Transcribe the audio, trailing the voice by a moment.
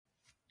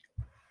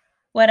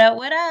What up?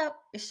 What up?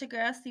 It's your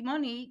girl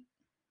Simone,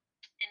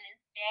 And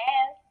it's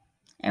jazz.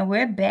 and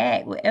we're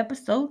back with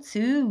episode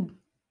 2.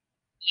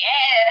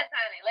 Yes,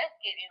 honey. Let's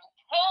get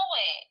into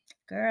it.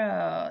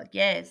 Girl,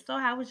 yes. So,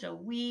 how was your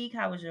week?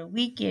 How was your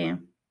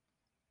weekend?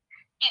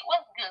 It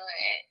was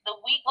good. The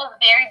week was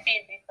very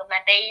busy, so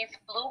my days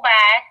flew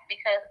by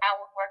because I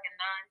was working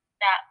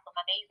nonstop. So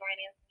my days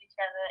ran into each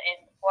other,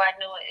 and before I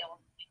knew it, it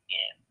was the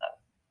weekend. So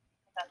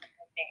that's a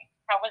good thing.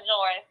 How was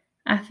yours?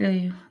 I feel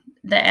you.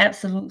 The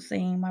absolute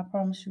same. I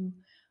promise you.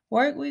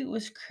 Work week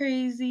was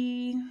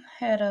crazy.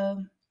 Had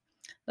a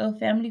little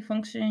family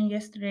function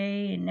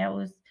yesterday, and that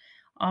was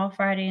all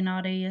Friday and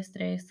all day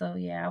yesterday. So,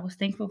 yeah, I was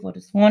thankful for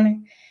this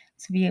morning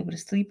to be able to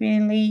sleep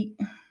in late.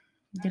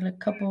 Did a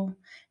couple,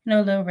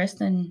 a little rest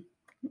and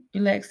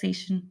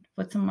relaxation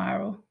for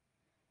tomorrow.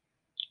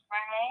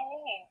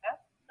 Right,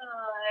 that's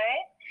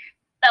good.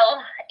 So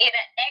it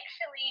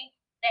actually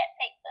that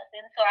takes us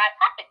into our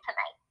topic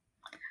tonight.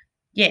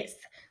 Yes.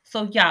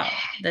 So, y'all,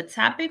 the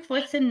topic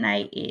for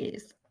tonight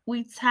is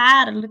we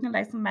tired of looking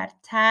like somebody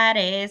tired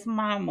ass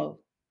mama.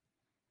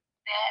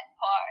 That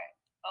part.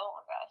 Oh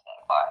my gosh,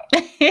 that part.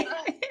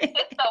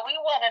 So we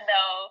want to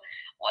know,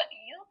 what do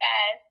you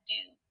guys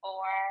do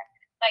for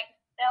like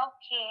self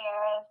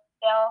care,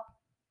 self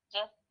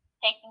just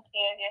taking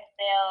care of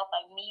yourself,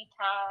 like me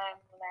time,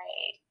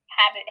 like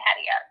how do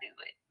y'all do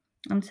it?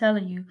 I'm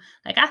telling you,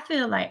 like, I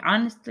feel like,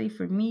 honestly,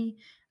 for me,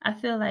 I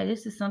feel like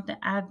this is something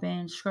I've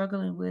been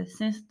struggling with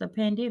since the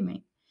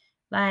pandemic.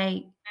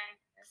 Like,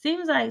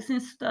 seems like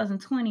since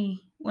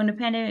 2020, when the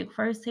pandemic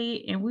first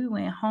hit and we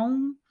went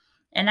home,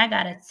 and I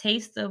got a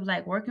taste of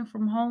like working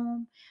from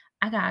home,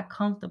 I got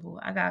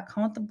comfortable. I got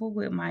comfortable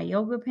with my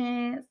yoga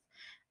pants.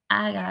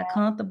 I got Yeah,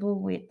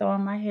 comfortable with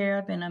throwing my hair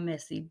up in a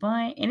messy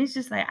bun. And it's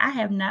just like I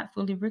have not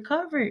fully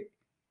recovered.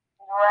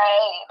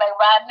 right. Like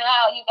right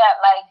now, you got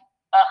like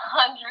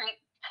 100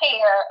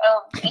 pair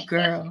of these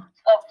Girl,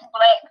 of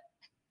black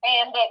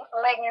spandex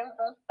leggings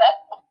and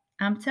stuff.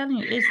 I'm telling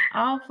you, it's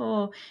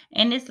awful.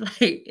 And it's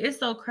like it's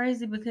so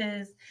crazy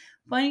because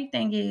funny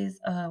thing is,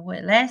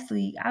 what last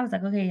week I was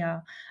like, okay,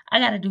 y'all, I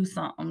gotta do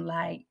something.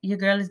 Like your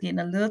girl is getting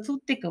a little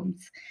too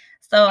thickums.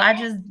 So I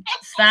just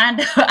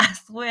signed up, I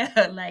swear,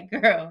 like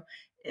girl,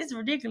 it's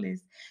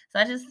ridiculous. So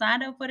I just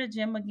signed up for the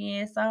gym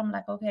again. So I'm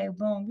like, okay,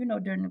 boom,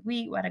 during the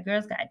week while the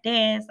girls got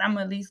dance, I'm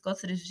gonna at least go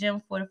to this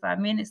gym 45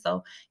 minutes.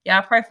 So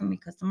y'all pray for me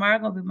because tomorrow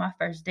gonna be my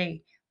first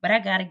day. But I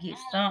gotta get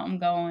something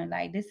going.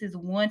 Like this is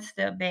one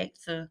step back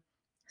to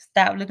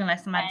stop looking like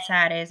somebody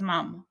Right. tired ass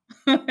mama.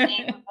 Exactly,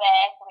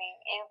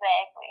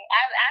 exactly.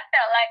 I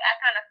felt like I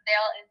kind of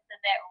fell into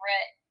that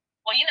rut.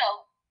 Well,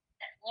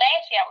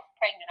 last year I was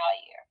pregnant all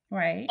year,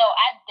 Right. so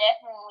I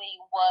definitely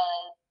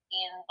was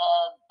in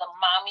the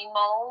mommy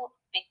mode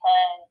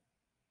because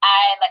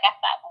I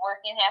stopped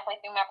working halfway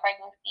through my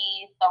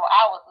pregnancy, so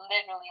I was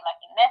literally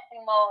like in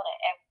nesting mode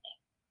and everything.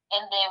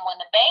 And then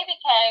when the baby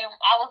came,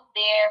 I was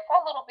there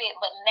for a little bit,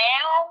 but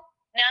now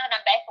that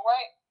I'm back to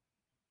work,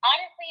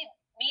 honestly,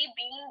 me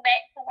being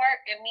back to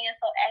work and being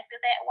so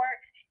active at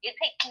work, it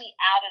takes me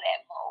out of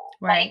that mode.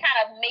 Like it Right. kind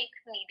of makes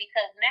me,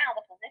 because now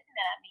the position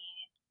that I'm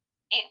in,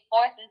 it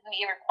forces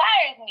me, it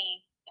requires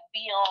me to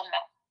be on my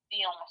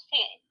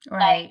shit.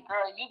 Like, Right.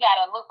 girl, you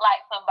gotta look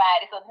like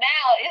somebody. So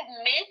now it's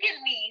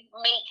making me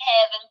make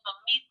having some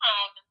me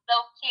time and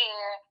self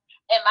care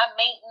and my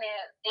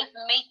maintenance. It's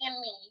making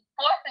me,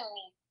 forcing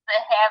me to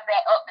have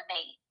that up to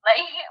date. Like,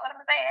 you get what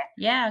I'm saying?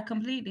 Yeah,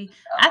 completely. So,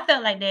 I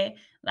felt like that,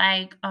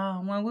 like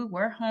when we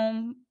were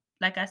home,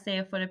 like I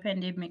said, for the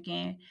pandemic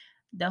and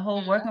the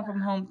whole working from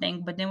home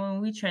thing. But then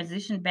when we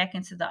transitioned back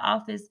into the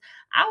office,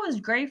 I was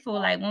grateful.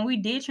 Like when we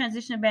did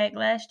transition back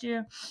last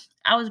year,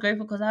 I was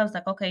grateful because I was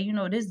like, okay,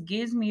 this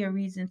gives me a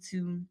reason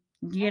to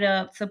get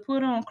up, to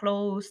put on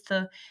clothes,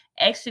 to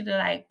actually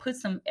like put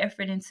some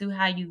effort into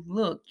how you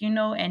look, and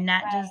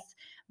not right. just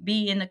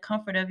be in the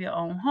comfort of your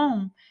own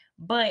home.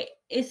 But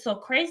it's so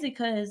crazy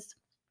because,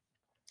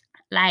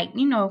 like,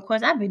 of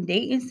course I've been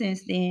dating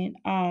since then.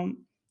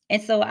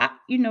 And so I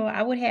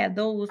would have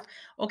those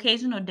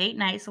occasional date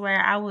nights where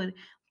I would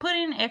put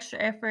in extra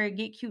effort,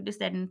 get cute, this,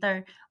 that, and the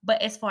third.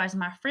 But as far as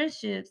my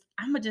friendships,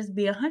 I'ma just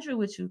be 100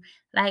 with you.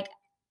 Like,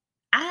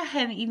 I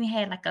haven't even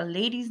had like a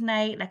ladies'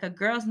 night, like a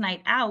girls'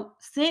 night out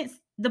since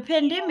the Yeah.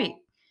 pandemic.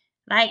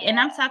 Like, and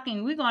I'm Yeah.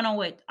 talking, we're going on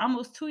what,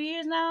 almost 2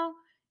 years now?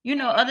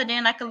 Other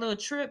than like a little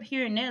trip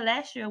here and there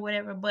last year or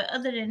whatever. But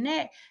other than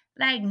that,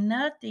 like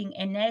nothing.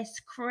 And that's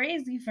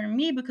crazy for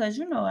me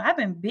because, I've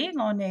been big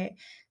on that.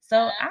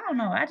 So I don't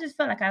know. I just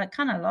felt like I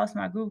kind of lost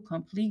my groove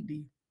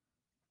completely.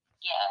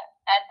 Yeah,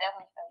 I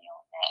definitely feel you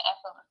on that. I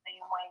feel the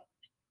same way.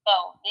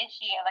 So this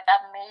year, like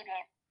I've made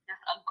it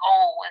just a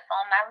goal. It's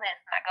on my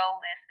list. My goal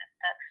list is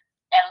to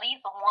at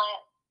least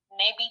once,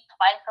 maybe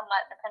twice a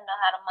month, depending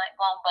on how the month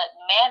going, but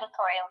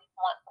mandatory at least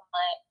once a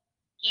month,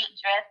 get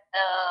dressed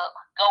up,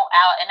 go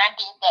out. And I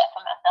did that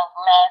for myself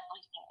last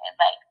weekend.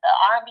 Like the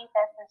R&B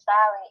fest in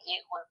Charlotte,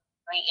 it was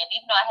great. And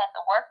even though I had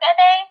to work that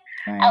day,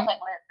 I was Right.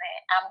 like, listen,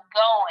 I'm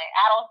going.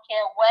 I don't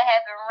care what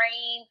happened,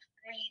 rain,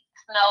 sleet,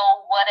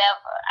 snow,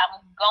 whatever.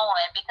 I'm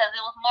going because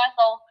it was more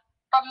so.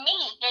 for me,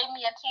 it gave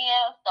me a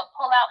chance to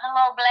pull out my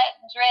little black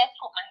dress,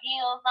 put my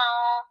heels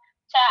on.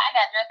 Child, I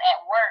got dressed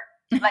at work.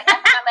 Like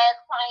after my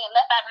last client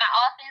left out of my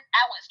office,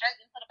 I went straight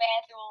into the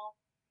bathroom.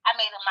 I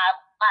made it my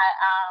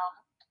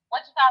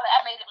what you call it?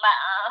 I made it my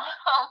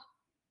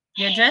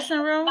your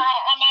dressing room.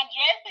 My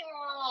dressing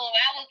room.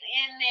 I was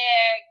in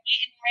there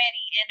getting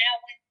ready, and I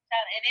went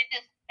and it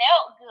just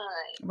felt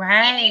good.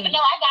 Right. And even though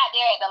I got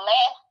there at the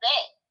last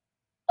set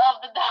of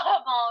the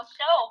doggone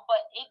show, but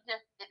it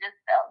just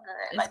felt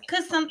good. It's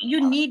because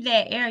you need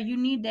that air, you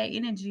need that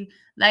energy.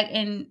 Like,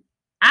 and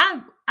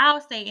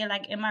I'll say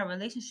in my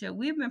relationship,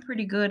 we've been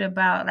pretty good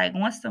about like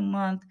once a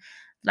month,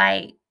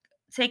 like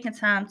taking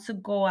time to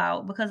go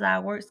out because of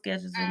our work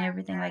schedules and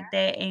everything like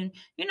that. And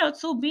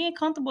too, being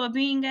comfortable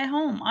being at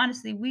home.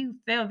 Honestly, we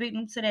fell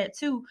victim to that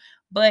too.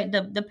 But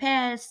the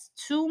past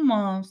 2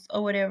 months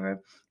or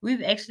whatever,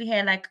 we've actually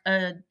had like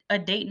a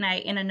date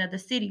night in another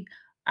city.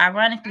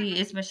 Ironically,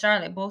 it's been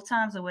Charlotte both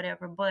times or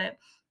whatever, but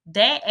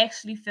that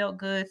actually felt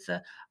good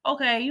to,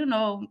 okay,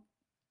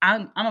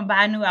 I'm gonna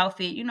buy a new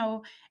outfit,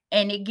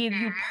 and it give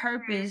you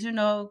purpose,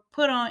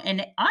 put on.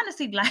 And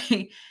honestly,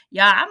 like,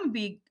 y'all, I'm gonna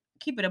be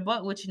keeping a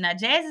buck with you now.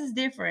 Jazz is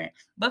different,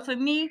 but for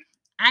me,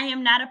 I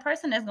am not a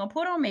person that's gonna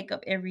put on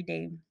makeup every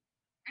day.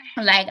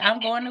 Like, I'm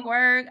going to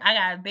work, I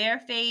got a bare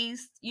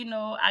face,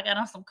 I got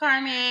on some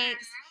Carmex,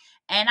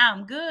 and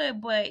I'm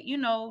good. But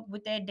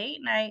with that date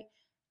night,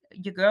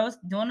 your girl's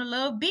doing a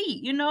little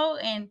beat,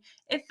 and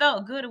it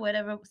felt good or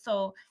whatever.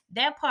 So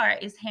that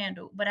part is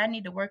handled, but I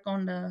need to work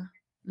on the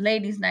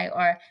ladies' night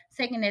or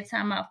taking that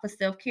time out for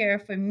self-care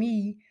for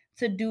me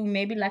to do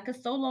maybe like a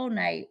solo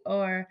night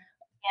or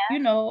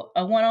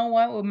a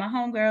one-on-one with my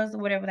homegirls or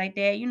whatever like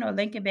that,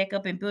 linking back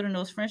up and building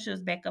those friendships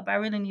back up. I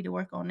really need to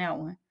work on that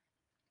one.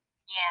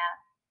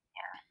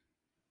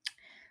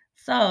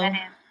 So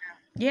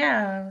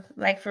yeah,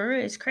 like for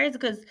real, it's crazy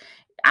because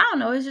I don't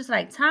know. It's just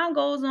like time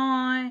goes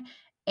on,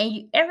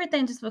 and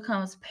everything just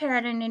becomes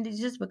pattern, and it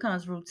just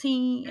becomes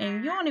routine,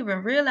 and you don't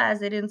even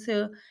realize it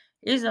until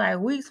it's like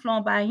weeks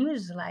flown by, and you're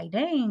just like,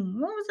 "Dang,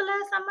 when was the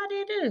last time I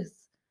did this?"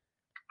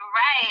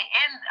 Right,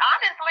 and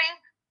honestly,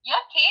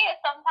 your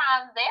kids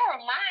sometimes they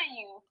remind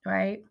you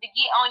to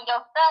get on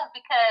your stuff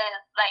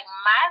because, like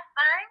my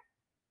son,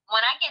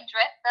 when I get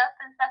dressed up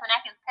and stuff, and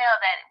I can tell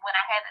that when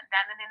I haven't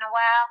done it in a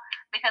while,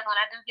 because when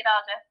I do get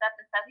all dressed up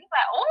and stuff, he's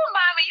like, "Oh,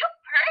 mommy, you're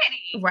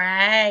pretty."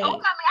 Right. "Oh,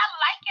 mommy, I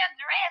like your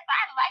dress.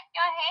 I like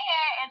your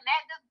hair," and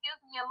that just gives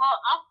me a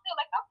little. I'm still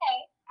like, okay,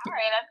 all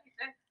right, I need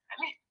to.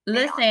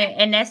 Listen,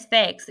 and that's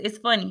facts. It's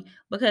funny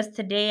because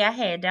today I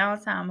had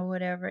downtime or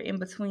whatever in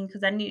between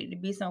because I needed to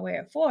be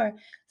somewhere at 4.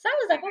 So I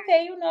was like,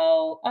 okay,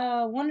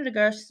 one of the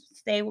girls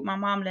stayed with my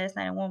mom last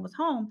night and one was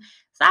home.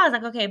 So I was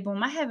like, okay,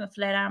 boom, I haven't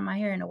flat ironed my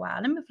hair in a while.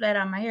 Let me flat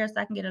iron my hair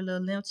so I can get a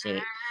little limp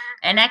check.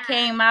 And I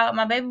came out,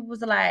 my baby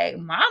was like,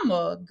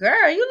 "Mama,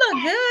 girl, you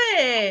look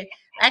good.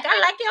 Like, I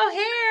like your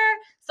hair."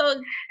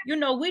 So,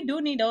 we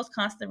do need those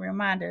constant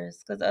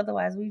reminders because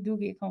otherwise we do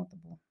get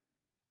comfortable.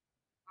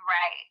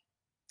 Right.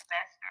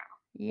 That's true.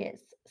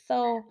 Yes.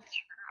 So,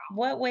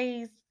 what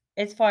ways,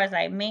 as far as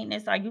like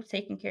maintenance, are you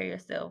taking care of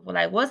yourself? Well,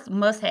 like, what's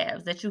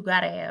must-haves that you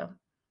gotta have?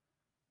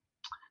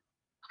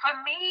 For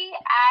me,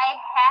 I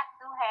have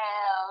to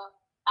have.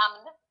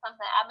 This is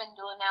something I've been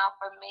doing now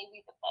for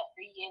maybe the past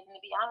 3 years. And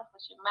to be honest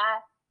with you,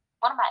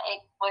 one of my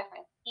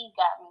ex-boyfriends, he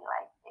got me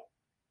like this.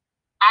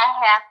 I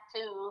have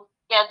to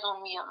schedule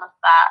me a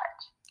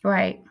massage.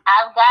 Right.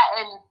 I've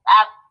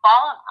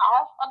fallen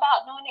off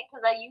about doing it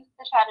because I used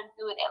to try to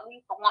do it at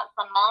least once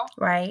a month.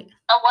 Right.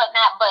 Or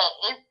whatnot, but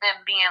it's been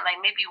being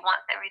like maybe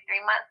once every 3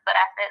 months. But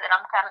I said that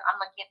I'm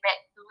gonna get back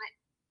to it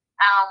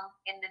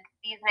in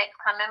these next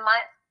coming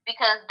months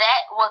because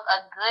that was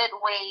a good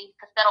way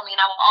to settle me, and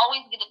I will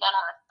always get it done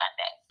on a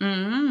Sunday.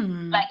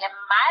 Mm-hmm. Like, and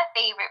my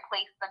favorite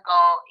place to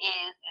go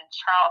is in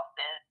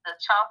Charleston, the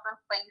Charleston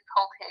Place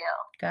Hotel.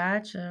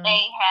 Gotcha.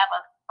 They have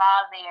a spa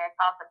there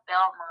called the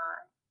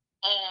Belmont.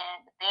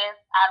 And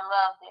I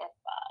love their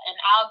spa. And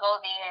I'll go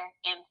there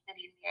and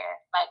sit in there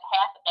like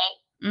half a day.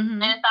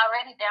 Mm-hmm. And it's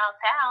already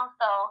downtown.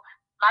 So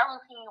my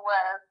routine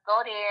was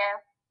go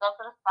there, go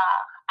to the spa.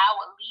 I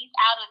would leave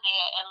out of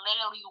there and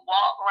literally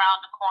walk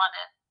around the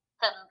corner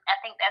to, I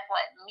think that's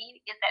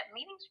is that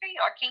Meeting Street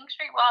or King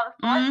Street where all the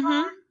stores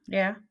are?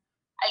 Yeah.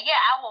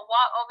 I will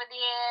walk over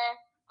there,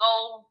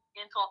 go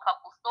into a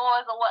couple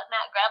stores or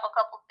whatnot, grab a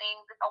couple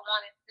things if I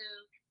wanted to.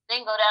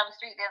 Then go down the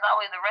street. There's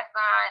always a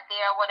restaurant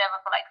there or whatever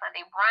for like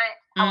Sunday brunch.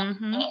 I would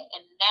do that,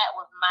 and that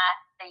was my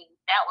thing.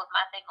 That was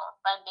my thing on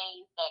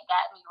Sundays that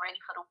got me ready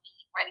for the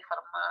week, ready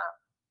for the month,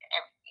 and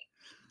everything.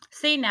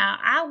 See, now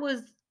I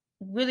was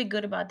really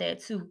good about that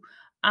too.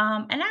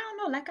 And I don't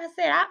know, like I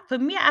said, for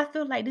me, I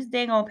feel like this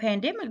dang old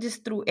pandemic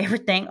just threw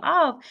everything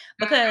off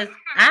because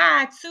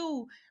I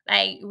too,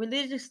 like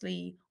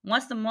religiously,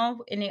 once a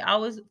month, and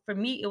for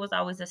me, it was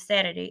always a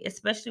Saturday,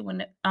 especially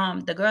when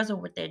the girls were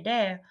with their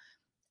dad.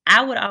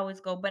 I would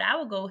always go, but I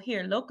would go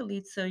here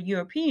locally to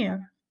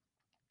European.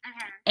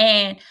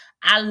 And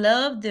I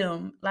love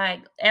them,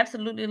 like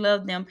absolutely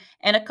love them.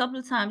 And a couple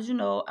of times,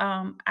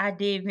 I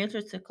did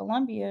venture to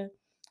Colombia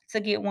to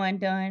get one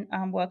done,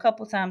 well, a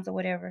couple times or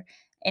whatever,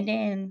 and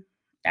then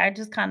I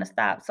just kind of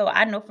stopped. So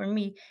I know for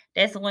me,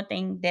 that's one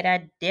thing that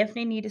I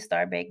definitely need to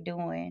start back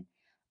doing.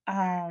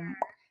 Um,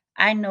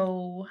 I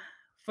know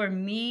for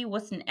me,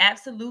 what's an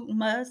absolute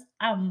must,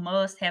 I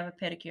must have a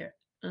pedicure.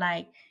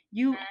 Like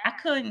I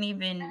couldn't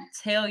even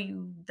tell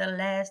you the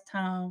last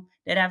time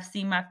that I've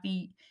seen my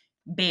feet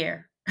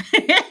bare.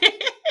 You're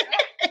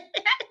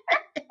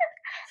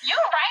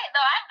right,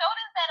 though. I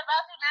noticed that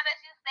about you now that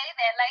you say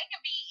that. Like, it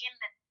can be in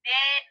the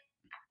dead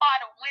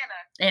part of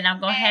winter, And I'm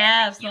gonna and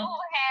have you some.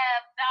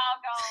 have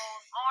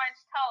doggone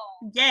orange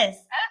toes.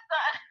 Yes. That's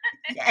a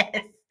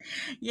Yes.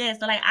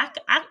 Yes. Like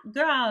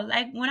girl,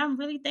 like when I'm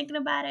really thinking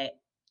about it,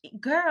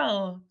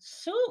 girl,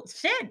 shoot,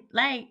 shit.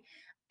 Like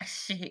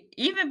shit.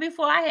 Even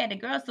before I had the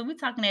girl, so we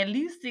talking at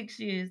least 6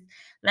 years.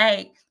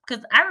 Like,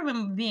 cause I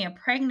remember being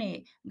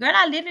pregnant. Girl,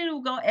 I literally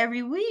would go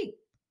every week.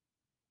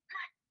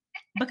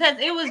 Because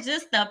it was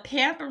just the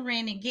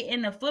pampering and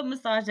getting the foot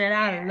massage that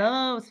I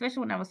love, especially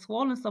when I was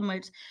swollen so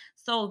much.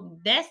 So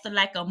that's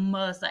like a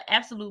must, an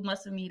absolute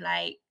must for me.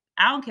 Like,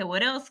 I don't care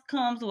what else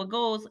comes or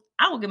goes,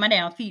 I will get my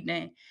damn feet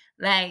done.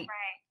 Like, right.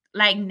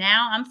 like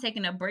now I'm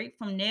taking a break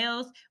from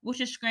nails,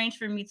 which is strange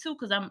for me too,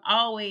 because I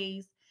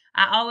always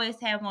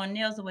have on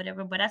nails or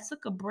whatever. But I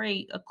took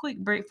a quick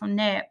break from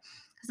that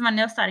because my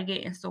nails started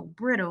getting so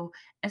brittle.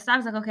 And so I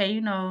was like,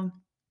 okay,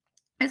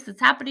 it's the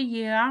top of the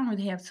year. I don't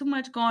really have too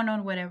much going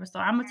on, or whatever. So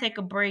I'm gonna take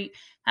a break,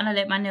 kind of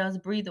let my nails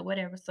breathe or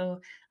whatever. So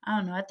I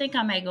don't know. I think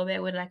I might go back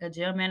with like a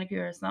gel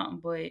manicure or something,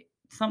 but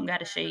something got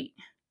to shake.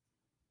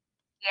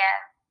 Yeah,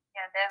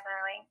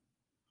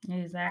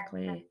 definitely.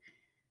 Exactly.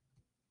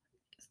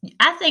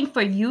 I think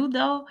for you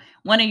though,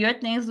 one of your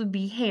things would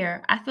be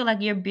hair. I feel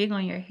like you're big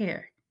on your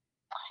hair.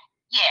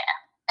 Yeah,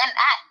 and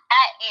I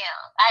am.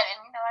 And I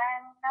didn't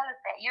notice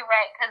that. You're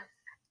right, because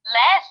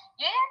last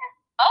year,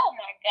 oh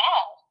my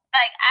gosh,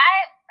 like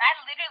I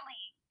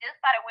literally just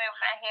started wearing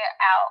my hair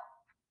out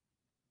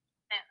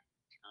since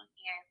 2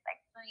 years. Like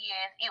 2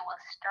 years, it was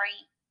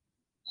straight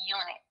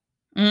unit.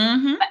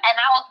 Mm-hmm. And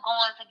I was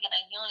going to get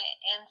a unit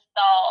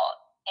installed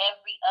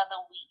every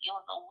other week. It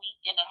was a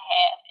week and a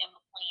half in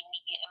between me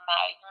getting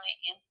my unit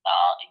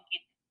installed and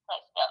getting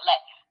touched up.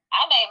 Like,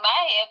 I made my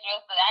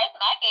hairdresser,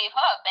 I gave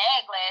her a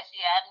bag last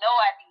year. I know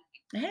I did.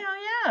 Hell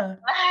yeah.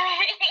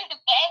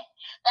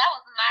 That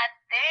was my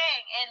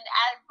thing. And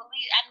I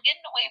believe I'm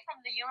getting away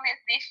from the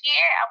units this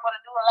year. I'm going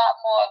to do a lot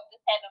more of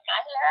just having my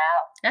hair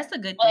out. That's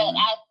a good thing.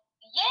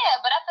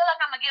 But I feel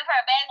like I'm going to give her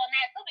a bag on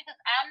that too, because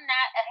I'm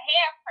not a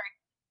hair person.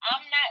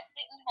 I'm not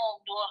sitting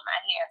home doing my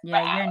hair.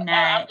 Yeah, you're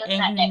not.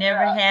 And you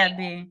never have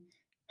been.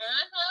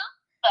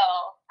 So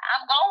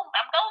I'm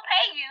gonna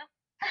pay you.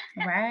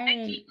 Right. To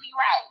keep me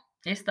right.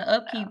 It's the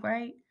upkeep,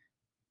 right?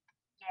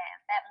 Yes,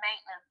 that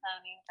maintenance,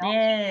 honey. Don't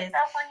Yes. keep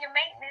yourself on your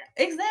maintenance.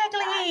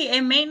 Exactly.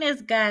 And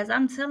maintenance, guys,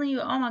 I'm telling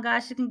you, oh my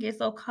gosh, it can get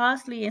so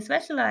costly,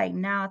 especially like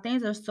now.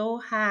 Things are so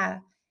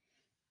high.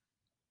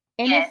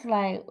 And it's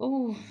like,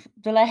 ooh,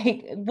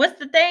 like, what's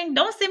the thing?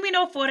 Don't send me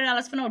no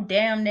 $40 for no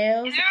damn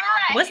nails.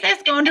 Right. What's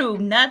that's gonna do?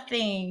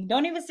 Nothing.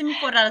 Don't even send me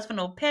 $40 for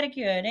no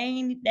pedicure. That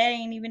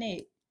ain't even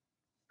it.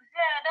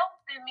 Yeah, don't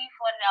send me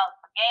 $40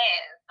 for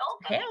gas.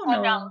 Don't send me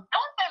 $40. No.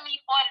 Don't send me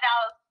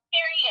 $40,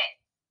 period.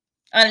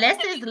 Unless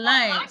it's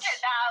lunch.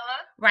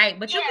 $100. Right,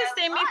 but you can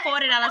send me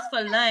 $40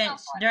 for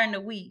lunch during the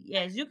week.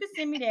 Yes, you can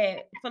send me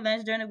that for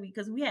lunch during the week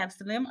because we have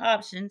slim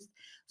options.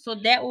 So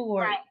that will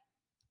work. Right.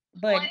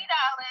 But $20,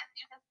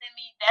 you can send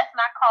me. That's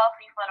my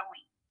coffee for the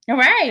week.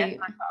 Right. That's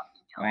my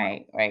coffee.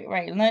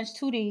 Right. Lunch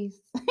 2 days.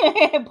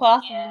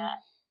 Possibly. Yeah.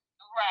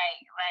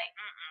 Right. Like,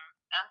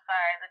 I'm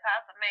sorry, the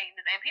cost of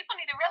maintenance. And people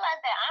need to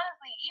realize that,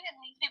 honestly,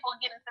 even these people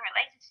get into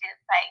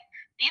relationships, like,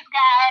 these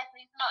guys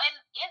need to know, and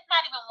it's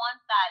not even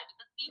one-sided,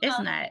 because females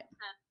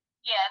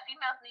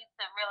females need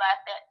to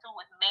realize that, too,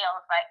 with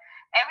males. Like,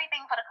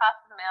 everything for the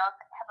cost of males,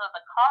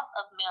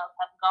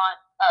 have gone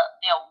up.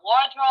 Their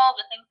wardrobe,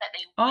 the things that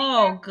they wear.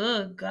 Oh,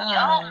 good God.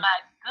 Oh, my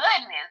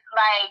goodness.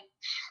 Like,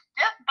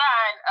 just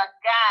buying a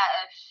guy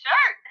a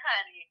shirt,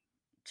 honey.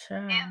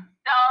 Sure. It's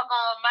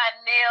doggone my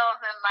nails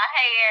and my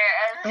hair.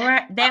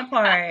 Right, that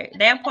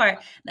part.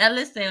 Now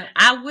listen,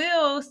 I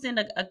will send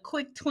a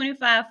quick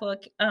 25 for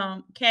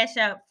cash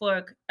out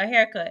for a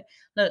haircut.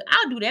 Look,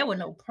 I'll do that with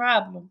no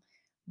problem.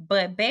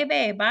 But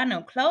baby, buy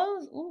no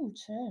clothes, ooh,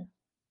 chill.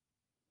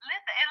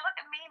 Listen, and look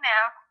at me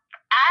now.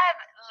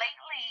 I've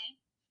lately,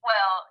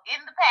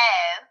 in the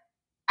past,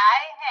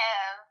 I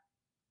have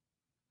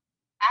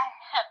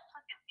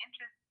taken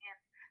interest in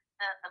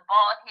the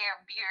bald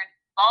head bearded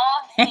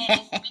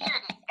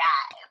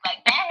guys.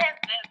 Like, that has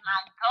been my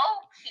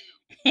go-to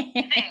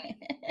thing.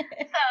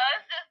 So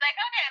it's just like,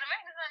 okay, the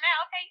maintenance on that,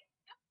 okay,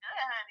 you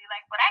good, honey.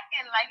 Like, but I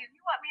can, like, if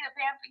you want me to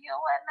pamper you or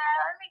whatnot,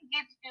 let me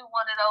get you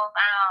one of those,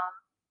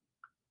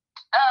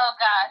 oh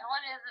gosh,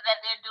 what is it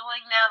that they're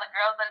doing now? The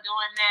girls are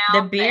doing now.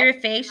 The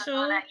beard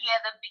facial?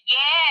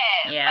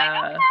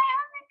 Yeah. Like, okay,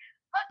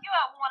 hook you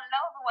up with one of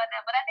those or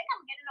whatnot. But I think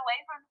I'm getting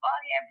away from the bald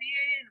head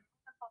beard and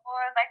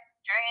more like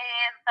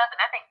dreads and stuff, and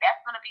I think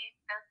that's gonna be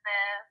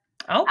expensive.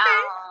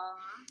 Okay.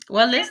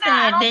 Well, I listen,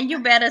 don't. then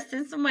you better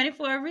send some money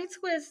for a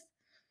retwist.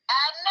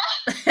 I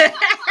know. Right.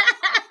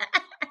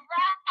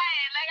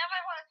 Like I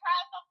might want to try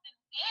something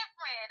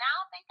different. I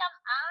don't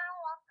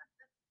want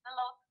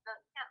the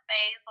temp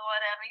phase or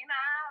whatever. I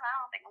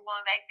don't think I'm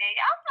going back there.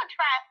 I'm gonna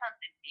try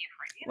something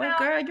different. Well,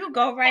 girl, you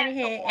go right Test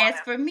the ahead. As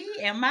water. for me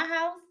and my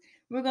house,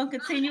 we're gonna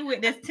continue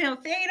with this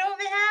temp fade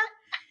over here.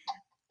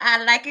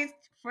 I like it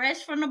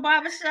fresh from the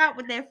barbershop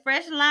with that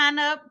fresh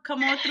lineup.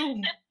 Come on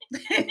through.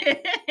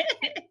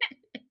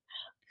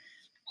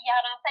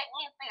 Y'all don't take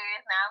me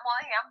serious now. I'm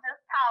on here. I'm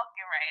just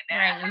talking right now.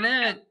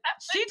 Right, look,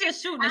 she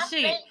just shooting the I'm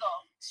shit. single.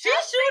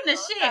 She's shooting the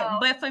single, shit. so-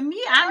 But for me,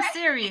 I'm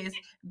serious.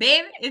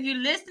 Baby, if you're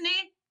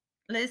listening,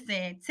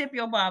 listen, tip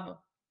your barber.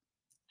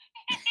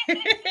 On me.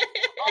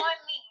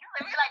 You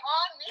feel me? Like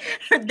on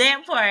me.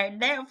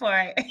 That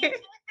part.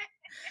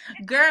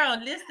 Girl,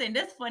 listen,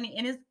 that's funny.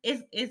 And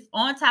it's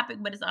on topic,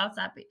 but it's off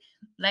topic.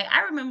 Like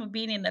I remember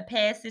being in a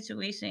past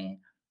situation,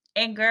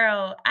 and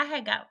girl, I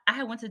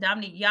had went to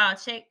Dominique. Y'all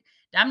check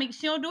Dominique,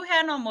 she don't do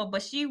hair no more,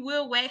 but she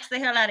will wax the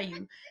hell out of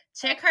you.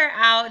 Check her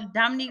out,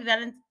 Dominique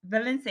Valence,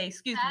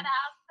 excuse me. Shout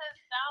out to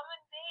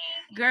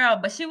Dominique. Girl,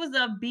 but she was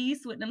a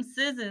beast with them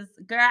scissors.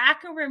 Girl, I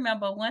can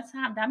remember one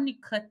time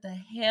Dominique cut the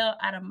hell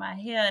out of my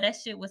hair. That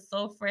shit was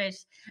so fresh.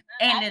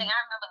 And I think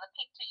I remember the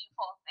picture you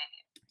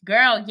posted.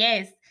 Girl,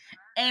 yes.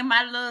 And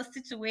my little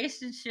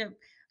situationship,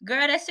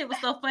 girl, that shit was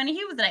so funny.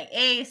 He was like,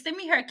 "Hey, send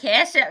me her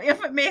cash app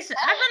information."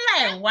 I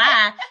was like,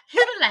 "Why?" He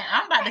was like,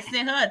 "I'm about to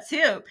send her a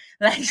tip."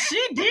 Like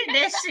she did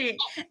that shit,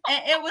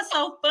 and it was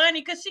so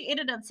funny because she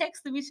ended up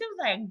texting me. She was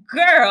like,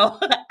 "Girl,"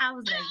 I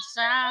was like,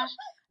 "Child,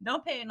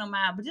 don't pay it no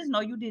mind, but just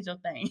know you did your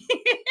thing." Listen.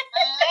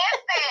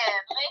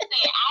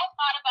 I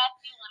thought about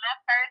you when I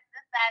first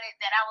decided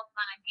that I was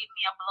gonna get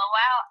me a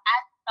blowout. I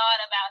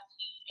thought about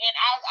you, and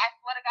I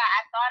swear to God,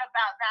 I thought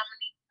about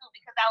Dominique too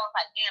because I was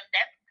like, damn,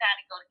 that's the kind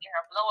of go to get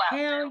her blowout.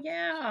 Hell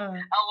yeah.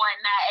 Or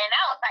whatnot, and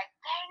I was like,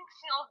 dang,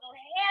 she don't do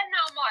hair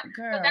no more.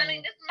 Girl, I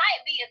mean, this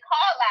might be a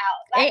call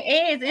out. Like, it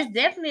is. It's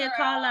definitely a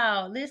call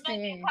out.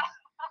 Listen,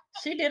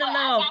 she did a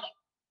little.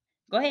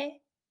 Go ahead.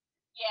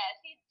 Yeah,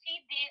 she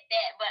did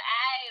that, but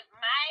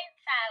my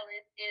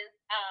stylist is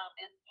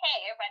Kay.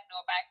 Everybody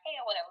know about Kay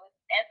or whatever.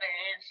 That's her,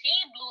 and she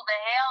blew the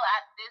hell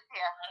out of this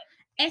hair.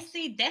 And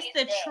see, that's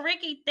the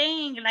tricky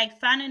thing, like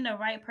finding the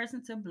right person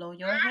to blow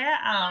your hair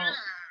out.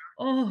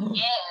 Oh.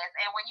 Yes,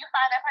 and when you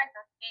find that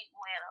person, stick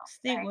with them.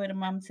 Stick with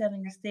them. I'm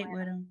telling you, stick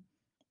with them.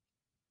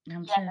 She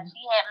had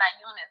my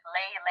units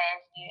laid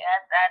last year.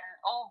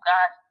 Oh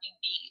gosh, she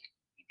did.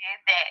 She did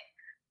that.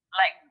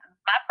 Like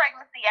my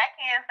pregnancy, I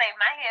can't say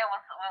my hair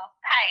was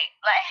tight.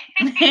 Like,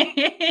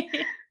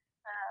 it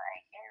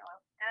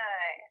was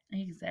good.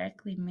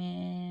 Exactly,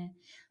 man.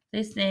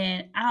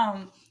 Listen,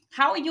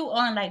 how are you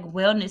on like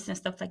wellness and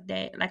stuff like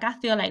that? Like I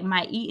feel like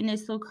my eating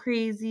is so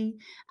crazy.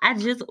 I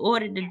just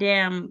ordered the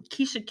damn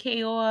Keisha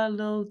Kaur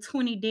little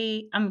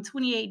 28-day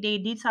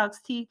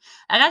detox tea.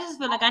 Like I just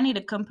feel like I need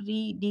a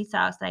complete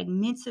detox, like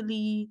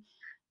mentally,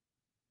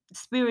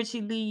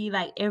 spiritually,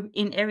 like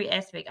in every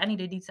aspect. I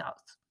need a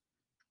detox.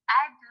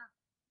 I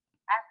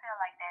feel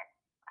like that.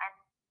 I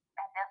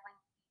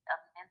definitely need a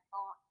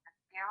mental and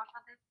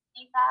spiritual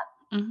detox.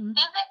 Mm-hmm.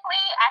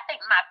 Physically, I think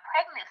my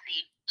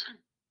pregnancy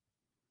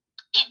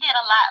it did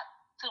a lot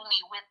to me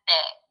with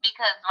that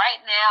because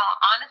right now,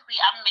 honestly,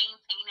 I'm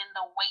maintaining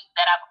the weight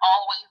that I've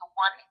always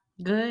wanted.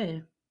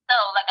 Good. So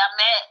like I'm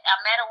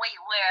at a weight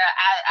where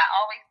I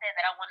always said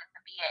that I wanted to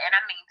be at, and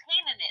I'm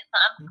maintaining it.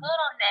 So I'm good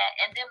on that.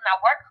 And then my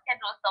work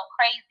schedule is so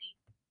crazy.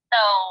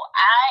 So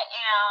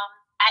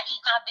I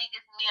eat my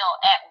biggest meal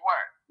at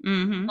work.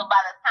 Mm-hmm. So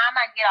by the time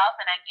I get off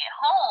and I get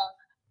home,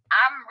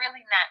 I'm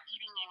really not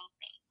eating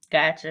anything.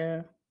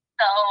 Gotcha.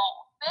 So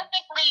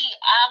physically,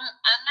 I'm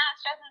not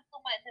stressing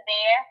too much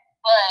there,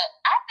 but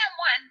I've been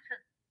wanting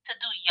to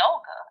do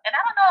yoga, and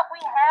I don't know if we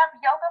have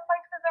yoga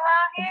places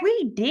around here. We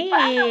did.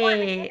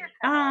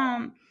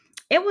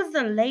 It was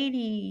a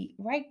lady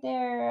right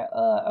there,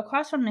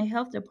 across from the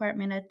health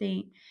department, I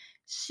think.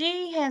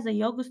 She has a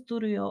yoga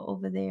studio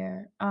over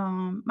there.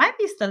 Might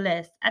be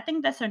Celeste. I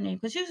think that's her name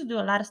because she used to do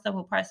a lot of stuff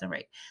with Parks and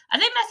Rec. I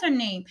think that's her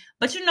name.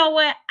 But you know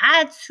what?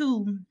 I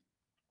too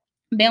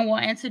been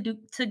wanting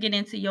to get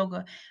into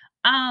yoga.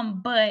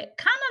 But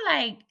kind of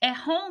like at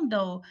home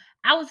though,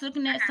 I was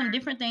looking at some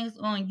different things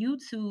on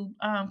YouTube.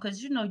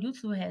 Because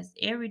YouTube has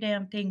every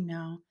damn thing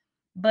now.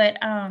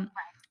 But kind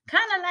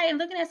of like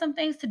looking at some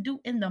things to do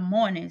in the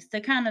mornings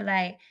to kind of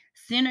like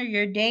center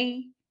your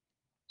day.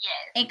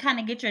 Yes. And kind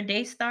of get your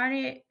day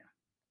started.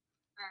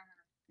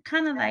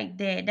 Kind of like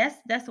that.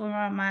 That's where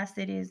my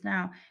mindset is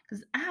now.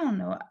 Because I don't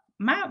know.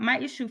 My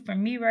issue for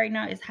me right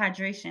now is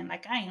hydration.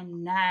 Like I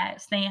am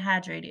not staying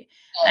hydrated.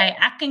 Like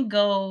I can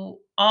go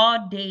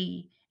all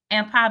day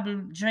and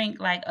probably drink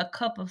like a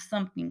cup of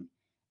something.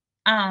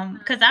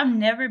 Because I've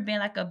never been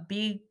like a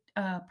big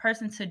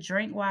person to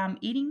drink while I'm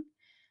eating.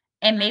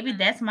 And maybe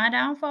that's my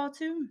downfall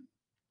too.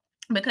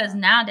 Because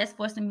now that's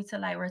forcing me to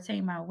like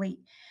retain my weight.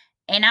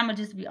 And I'm gonna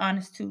just be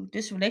honest too.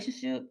 This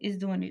relationship is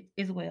doing it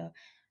as well.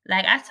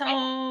 Like I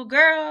told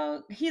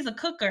girl, he's a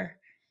cooker.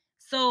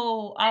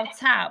 So off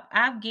top,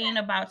 I've gained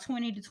about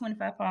 20 to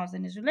 25 pounds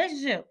in this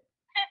relationship.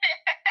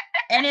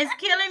 And it's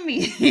killing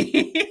me. That's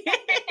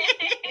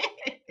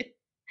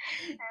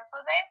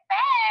what they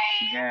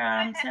say. Girl,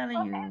 I'm That's telling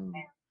what you. happens.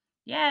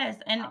 Yes.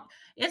 And Oh,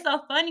 it's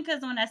so funny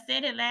because when I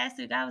said it last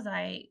week, I was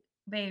like,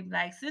 babe,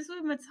 like since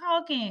we've been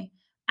talking,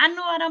 I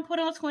know I done put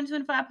on 20,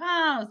 25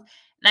 pounds.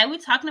 Like we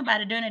talking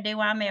about it during the day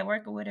while I'm at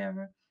work or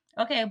whatever.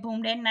 Okay,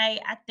 boom, that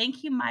night, I think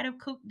he might have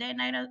cooked that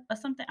night or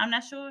something. I'm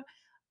not sure.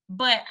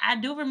 But I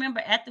do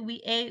remember after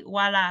we ate,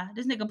 voila,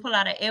 this nigga pull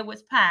out an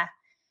Edwards pie.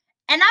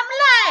 And I'm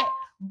like,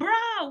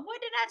 bro, what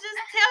did I just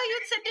tell you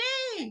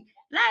today?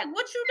 Like,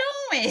 what you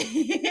doing?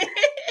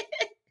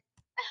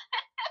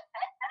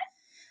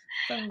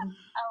 So,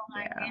 oh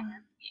my yeah,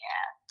 goodness,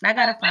 yeah. I So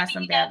gotta find maybe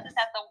some you guys balance. just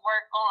have to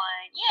work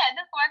on,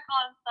 just work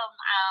on some,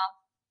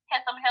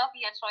 have some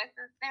healthier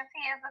choices. Since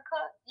he is a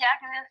cook, y'all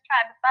can just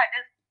try to start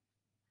just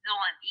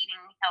doing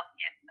eating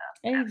healthier stuff.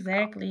 That's all.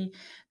 Exactly.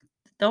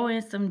 Throw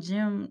in some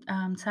gym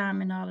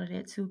time and all of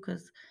that too,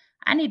 because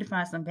I need to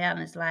find some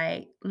balance.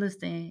 Like,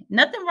 listen,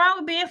 nothing wrong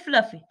with being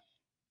fluffy.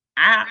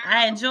 I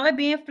Mhm. enjoy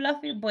being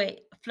fluffy, but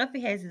fluffy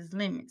has its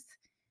limits.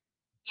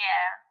 Yeah.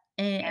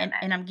 And Yeah. and,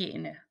 and I'm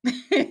getting there. Yeah.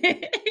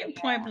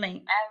 Point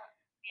blank.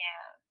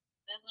 Yeah.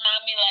 This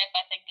mommy life,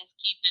 I think, is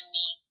keeping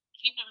me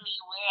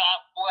where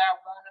I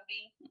want to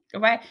be.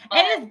 Right. And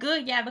But it's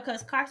good, yeah,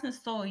 because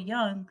Carson's so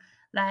young.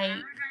 Like,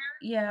 like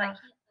yeah.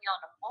 keep me on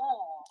the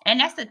move. And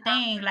Keep that's me the thing.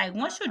 constantly Like,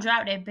 once doing you drop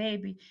something. that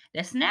baby,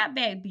 the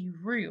snapback be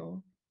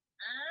real.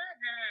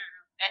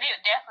 And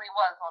it definitely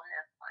was on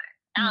this one.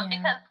 Yeah.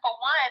 Because for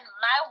one,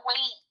 my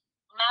weight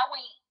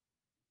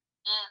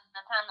is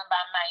determined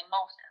by my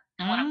emotions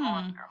and what I'm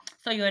going Mm. through.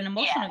 So you're an Yeah,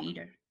 emotional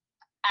eater.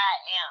 I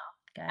am.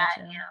 I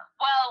Gotcha. am.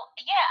 Well,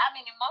 yeah, I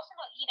mean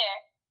emotional eater,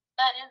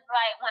 but it's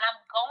like when I'm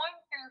going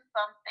through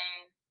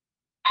something,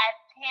 I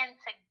tend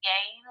to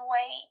gain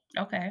weight.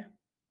 Okay.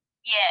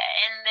 Yeah,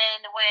 and then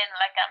when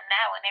like I'm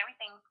now when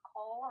everything's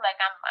cool, like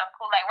I'm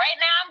cool. Like right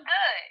now I'm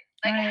good.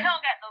 Like I Right.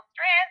 don't got no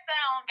stress, I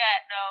don't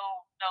got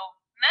no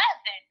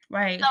nothing.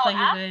 Right. So So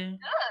you're I'm good.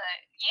 good.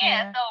 Yeah.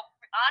 Yeah. So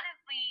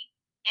honestly,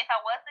 if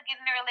I was to get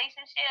in a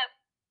relationship,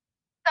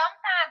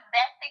 sometimes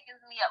that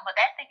thickens me up, but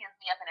that thickens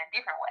me up in a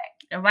different way.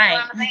 You know Right.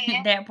 what I'm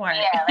saying? That part.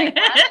 Yeah, like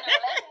when I'm in a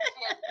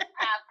relationship,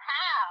 pow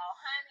pow,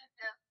 honey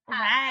just pops out.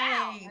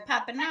 Right. And I'm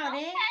Popping like, out, eh?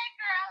 okay,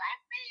 girl, I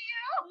see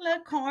you.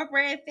 Little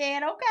cornbread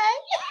fed, okay.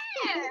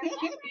 Yes, that's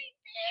right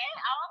there.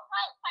 All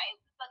right,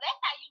 places. So that's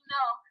how you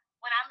know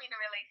when I'm in a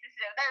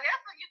relationship.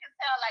 That's when you can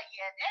tell, like,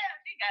 yeah, damn,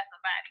 she got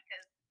somebody.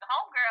 Because the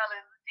homegirl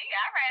is, gee,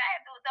 all right, I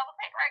had to do a double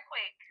take right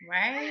quick.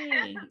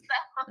 Right.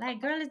 So, Like,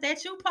 girl, is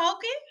that you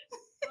poking?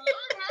 so you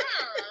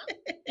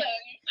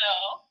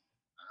know.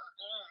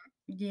 Mm-hmm.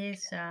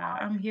 Yes, child.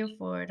 I'm here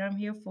for it. I'm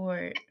here for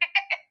it.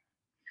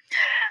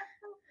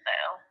 So,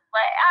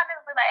 but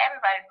honestly, like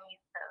everybody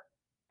needs to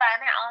find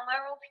their own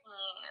little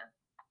routine,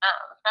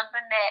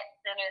 something that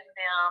centers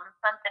them,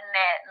 something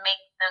that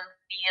makes them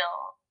feel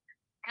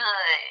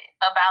good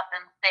about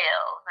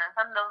themselves, and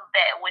something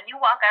that when you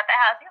walk out the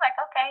house, you're like,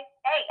 okay,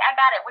 hey, I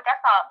got it. Which I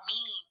saw a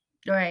meme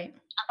Right.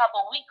 a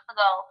couple weeks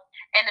ago,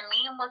 and the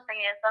meme was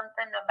saying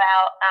something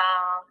about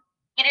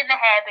get in the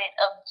habit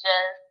of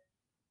just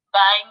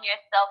buying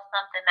yourself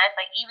something nice.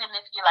 Like even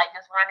if you're like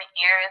just running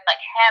errands,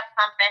 like have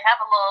something, have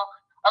a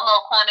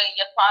little corner in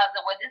your closet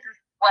where this is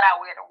what I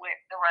wear to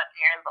run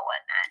errands or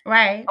whatnot.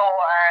 Right.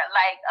 Or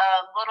like a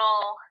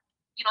little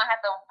you don't have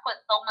to put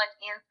so much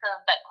into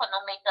like put no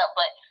makeup,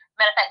 but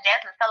matter of fact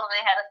Jasmine Sullivan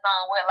had a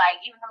song where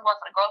like even if I'm going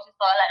to the grocery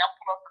store, like I'm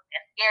put on some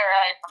mascara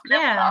and some lip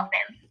Yeah. gloss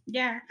and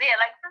Yeah.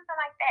 like something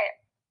like that.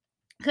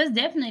 Because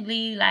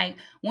definitely, like,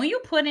 when you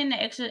put in the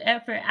extra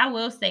effort, I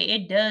will say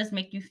it does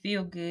make you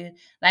feel good.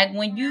 Like,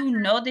 when you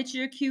know that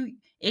you're cute,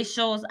 it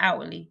shows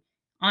outwardly.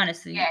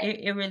 Honestly, Yes,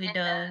 it really it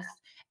does. does.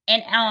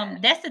 And It does.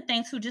 that's the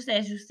thing too, just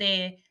as you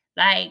said,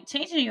 like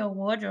changing your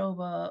wardrobe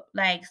up,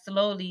 like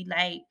slowly,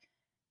 like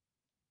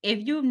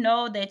if you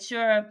know that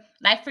you're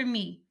like for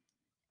me,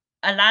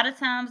 a lot of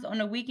times on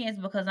the weekends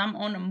because I'm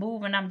on the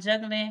move and I'm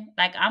juggling,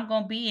 like I'm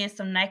gonna be in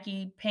some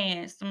Nike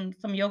pants, some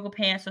yoga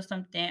pants or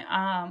something.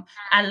 I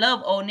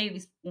love Old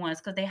Navy ones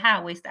because they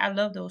high waist. I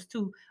love those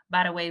too,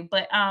 by the way.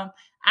 But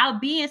I'll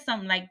be in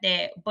something like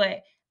that,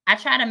 but I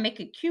try to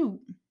make it cute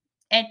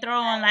and throw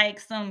on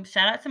like some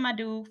shout out to my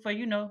dude for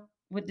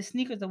with the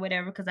sneakers or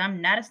whatever because I'm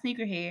not a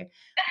sneakerhead,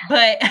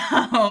 but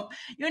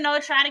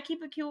try to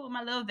keep it cute with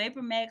my little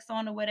Vapor Max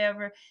on or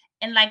whatever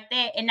and like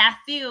that, and I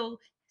feel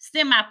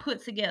semi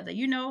put together.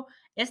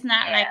 It's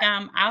not like Yeah.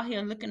 I'm out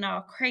here looking all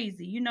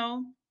crazy.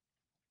 But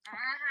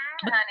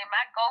Honey,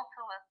 my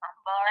go-to is some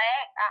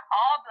black,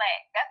 all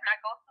black. That's my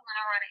go-to when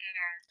I run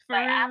errands. for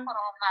Like I real. put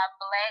on my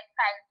black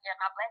tights,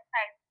 my black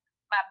tights,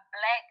 my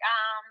black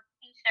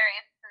t-shirt.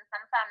 If it's in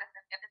summertime, if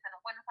it's in the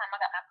wintertime, I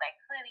got my black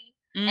hoodie.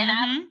 And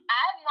Mm-hmm.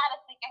 I'm not a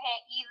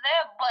sneakerhead either,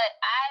 but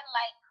I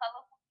like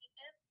colorful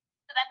sneakers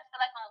because I just feel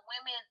like on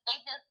women, they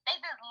just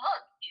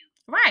look cute.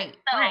 Right,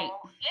 So right.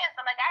 yeah,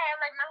 so like I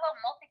have like my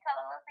little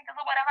multicolored little sneakers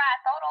or whatever. I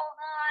throw those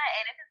on,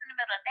 and if it's in the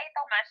middle of the day,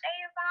 throw my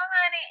shades on,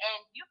 honey. And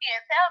you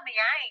can't tell me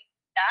I ain't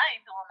I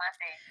ain't doing my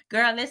thing.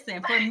 Girl,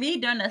 listen, for me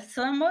during the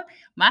summer,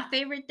 my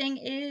favorite thing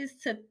is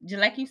to, just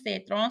like you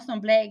said, throw on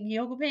some black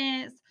yoga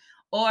pants.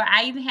 Or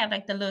I even have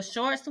like the little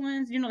shorts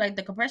ones, like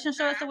the compression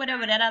shorts or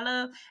whatever that I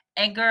love.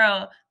 And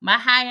girl, my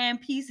high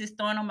end piece is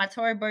throwing on my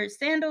Tory Burch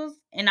sandals,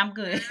 and I'm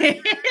good.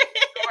 Right.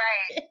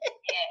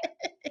 Yeah.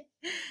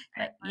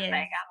 But It's yes.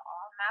 like I'm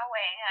on my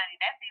way, honey.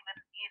 That's even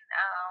in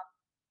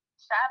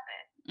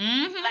shopping.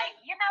 Mm-hmm. Like,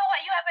 you know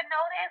what? You ever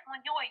notice when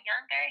you were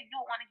younger, you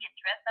would want to get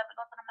dressed up and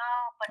go to the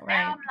mall, but now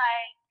Right. I'm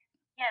like,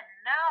 yeah,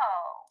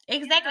 no.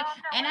 Exactly.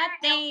 You know, And we're I not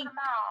going to think the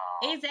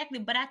mall. exactly,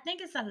 but I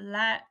think it's a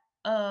lot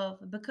of,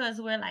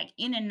 because we're like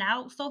in and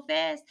out so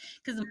fast.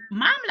 Because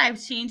mom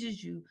life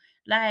changes you.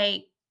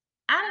 Like,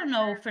 I don't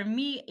know. For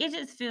me, it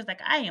just feels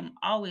like I am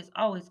always,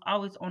 always,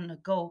 always on the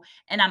go,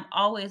 and I'm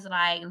always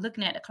like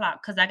looking at the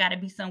clock because I got to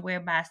be somewhere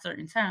by a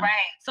certain time.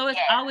 Right. So it's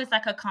Yes. always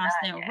like a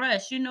constant Yes.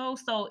 rush,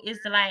 So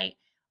it's like,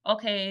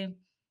 okay,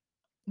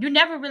 you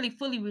never really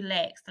fully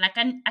relaxed. Like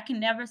I can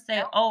never say,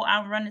 Nope. oh,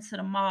 I'm running to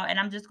the mall and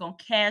I'm just gonna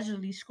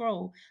casually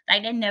scroll.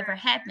 Like that never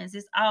happens.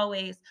 It's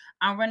always,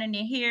 I'm running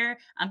in here,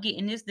 I'm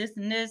getting this, this,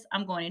 and this.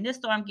 I'm going in this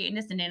store, I'm getting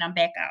this, and then I'm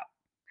back out.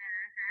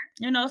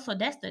 So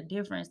that's the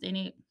difference.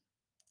 And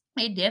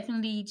it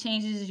definitely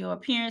changes your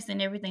appearance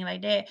and everything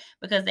like that.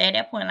 Because at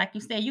that point, like you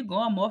said, you're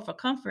going more for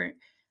comfort.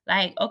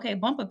 Like, okay,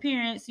 bump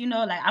appearance,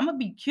 like I'm gonna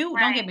be cute,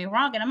 don't get me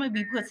wrong, and I'm gonna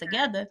be put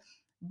together,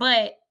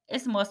 but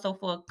it's more so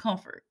for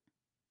comfort.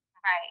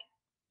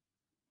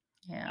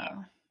 Right. Yeah.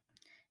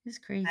 It's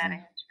crazy. That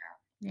is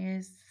true.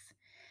 Yes.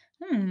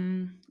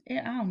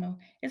 Yeah, I don't know.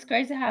 It's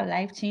crazy how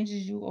life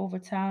changes you over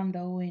time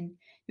though, and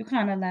you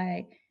kind of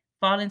like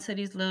fall into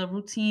these little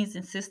routines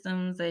and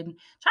systems and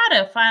try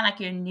to find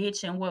like your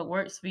niche and what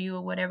works for you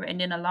or whatever.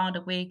 And then along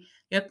the way,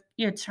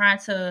 you're trying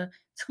to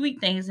tweak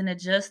things and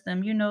adjust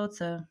them,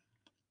 to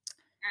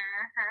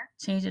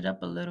change it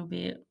up a little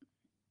bit.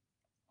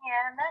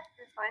 Yeah, and that's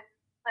just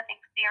with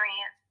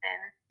experience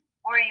and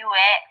where you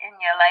at in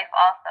your life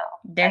also.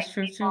 That's like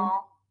true too.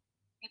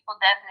 People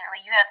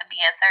definitely, you have to be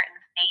at certain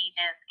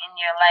stages in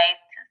your life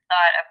to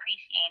start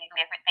appreciating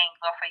different things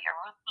or for your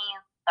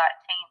routines to start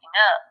changing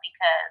up.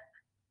 Because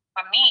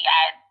for me,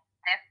 at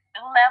this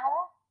new level,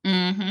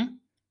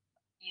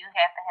 you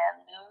have to have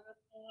new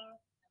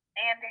routines,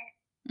 standards,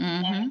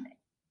 everything.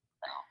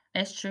 So.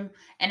 That's true.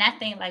 And I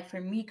think like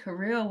for me,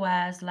 career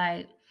wise,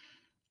 like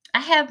I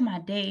have my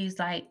days,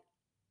 like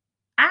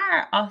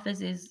our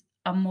office is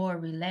a more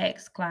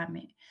relaxed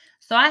climate.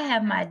 So I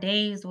have my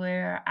days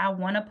where I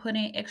want to put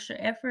in extra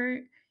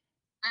effort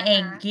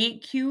and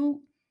get cute,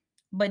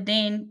 but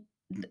then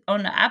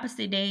on the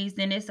opposite days,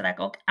 then it's like,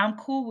 okay, I'm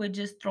cool with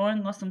just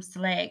throwing on some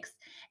slacks.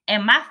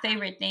 And my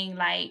favorite thing,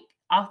 like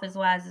office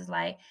wise, is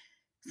like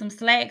some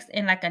slacks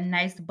and like a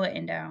nice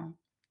button down.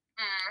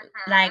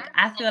 Like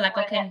I feel like,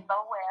 okay, so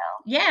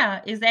well.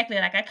 Yeah, exactly.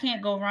 Like I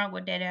can't go wrong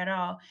with that at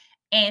all.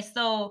 And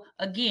so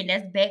again,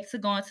 that's back to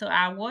going to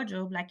our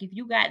wardrobe. Like if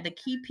you got the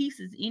key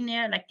pieces in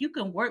there, like you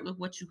can work with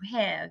what you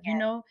have,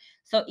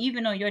 So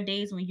even on your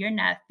days when you're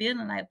not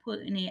feeling like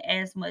putting in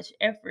as much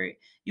effort,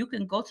 you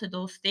can go to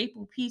those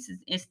staple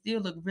pieces and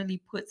still look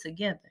really put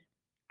together.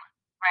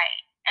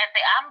 Right. And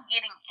see, I'm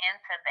getting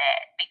into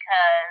that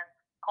because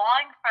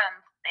going from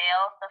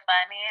sales to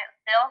finance,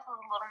 sales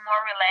is a little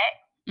more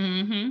relaxed.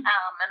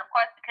 And of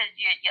course, because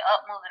you're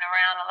up moving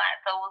around a lot,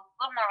 so it's a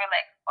little more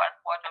relaxed as far as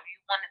wardrobe. You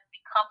want it to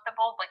be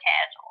comfortable but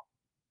casual.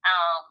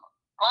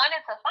 Going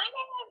into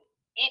finance,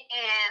 it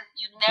is,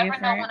 you never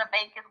know when a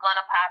bank is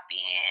gonna pop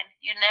in.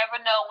 You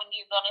never know when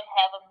you're gonna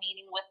have a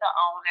meeting with the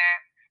owner.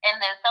 And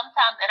then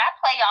sometimes, and I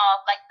play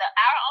off like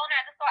our owner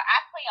at the store, I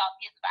play off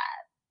his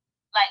vibe.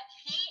 Like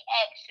he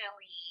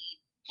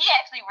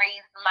actually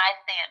raised my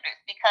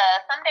standards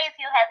because some days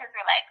he'll have his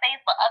relaxed days,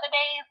 but other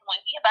days when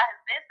he about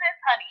his business,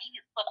 honey,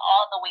 he's put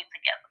all the way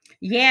together.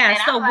 Yeah,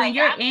 and so when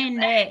you're in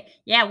that,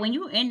 when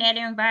you're in that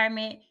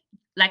environment,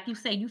 like you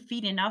say, you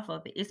feeding off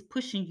of it. It's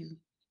pushing you.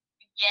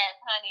 Yes,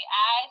 honey.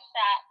 I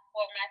shop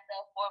for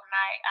myself for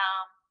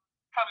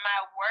my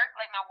work,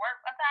 like my work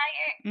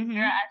attire.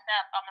 Girl, I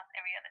shop almost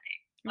every other day.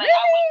 Like really?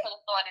 I went to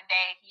the store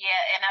today,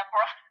 and I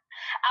brought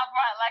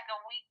like a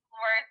week's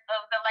worth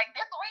of the like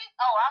this week.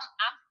 Oh,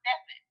 I'm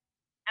stepping.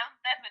 I'm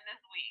stepping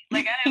this week.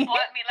 Like I didn't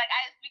want me. Like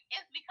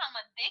it's become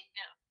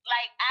addictive.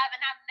 Like I've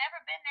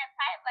never been that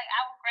type. Like I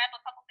would grab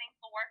a couple things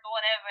to work or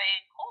whatever,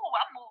 and cool.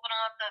 I'm moving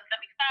on to let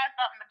me find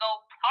something to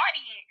go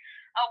partying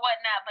or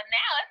whatnot. But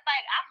now it's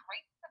like I'm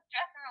reaching to the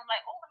dressing room.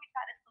 Like, oh, let me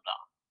try this suit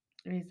on.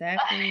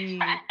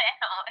 Exactly. Try that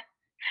on.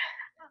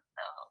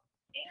 So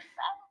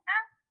I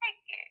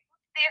like it.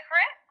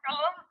 Different, a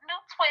little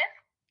new twist.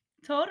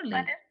 Totally.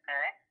 But it's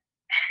good.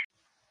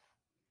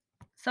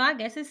 So I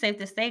guess it's safe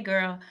to say,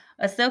 girl,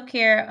 a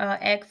self-care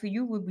act for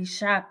you would be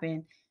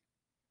shopping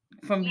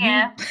from you.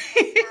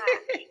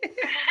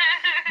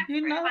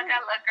 You know, like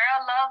a girl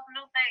loves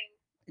new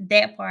things.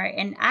 That part,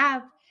 and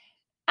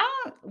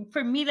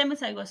for me, let me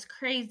tell you what's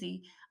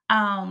crazy.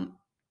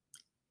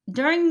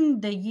 During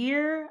the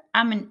year,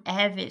 I'm an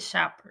avid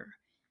shopper.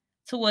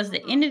 Towards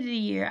the end of the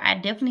year, I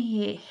definitely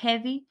hit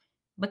heavy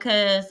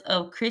because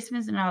of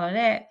Christmas and all of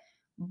that.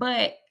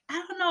 But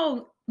I don't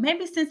know,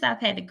 maybe since I've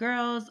had the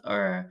girls,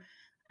 or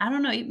I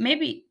don't know,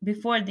 maybe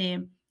before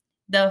then,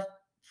 the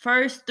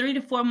first 3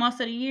 to 4 months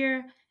of the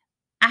year,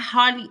 I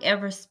hardly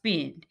ever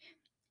spend.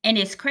 And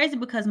it's crazy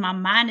because my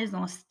mind is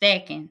on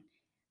stacking.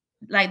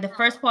 Like the Mm-hmm.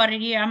 first part of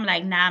the year, I'm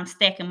like, nah, I'm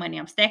stacking money.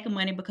 I'm stacking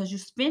money because you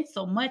spend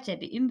so much at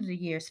the end of the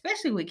year,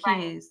 especially with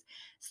Right. kids.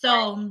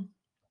 Right.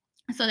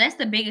 So that's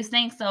the biggest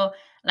thing. So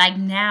like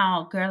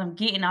now, girl, I'm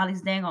getting all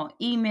these dang on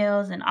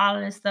emails and all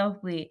of this stuff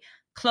with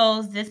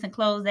close this and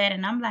close that.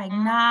 And I'm like,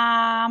 Mm-hmm.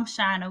 nah, I'm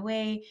shying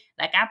away.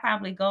 Like I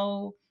probably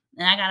go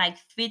and I got like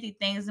 50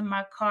 things in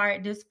my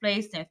cart this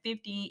place and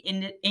 50 in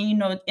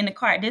the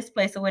cart this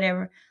place or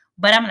whatever.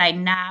 But I'm like,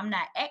 nah, I'm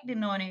not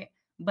acting on it.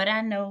 But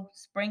I know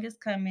spring is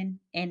coming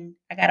and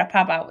I gotta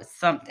pop out with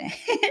something.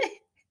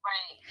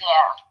 Right.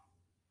 Yeah.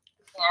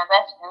 Yeah.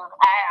 That's true.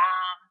 I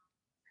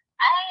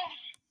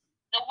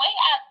the way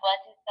I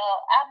budget though,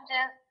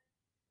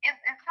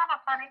 it's kind of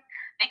funny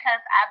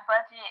because I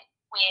budget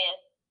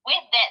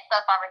with that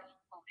stuff already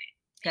included.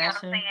 You know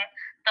what I'm Gotcha. saying?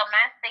 So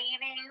my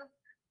savings,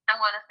 I'm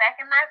going to stack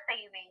in my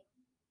savings,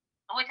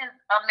 which is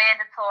a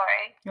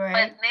mandatory.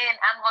 But Right. then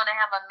I'm gonna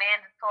have a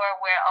mandatory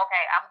where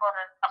okay, I'm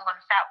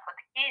gonna shop for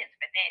the kids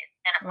for this,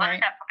 and I'm gonna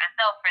Right. shop for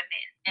myself for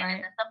this, and if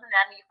Right. there's something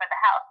that I need for the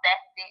house,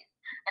 that's this.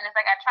 And it's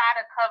like I try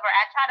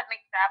to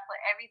make sure I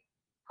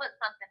put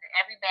something in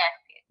every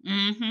basket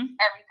Mm-hmm.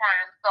 every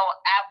time, so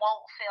I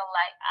won't feel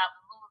like I'm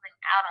losing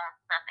out on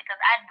something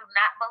because I do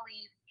not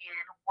believe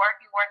in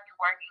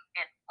working,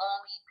 and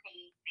only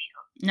paying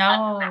bills.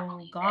 I do not No,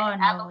 believe that. God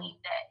I no. believe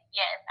that.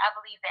 Yes, I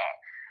believe that.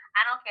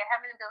 I don't care how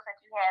many bills that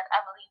you have.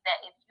 I believe that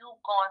if you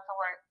going to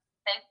work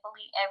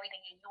faithfully every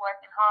day and you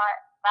working hard,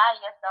 buy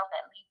yourself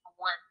at least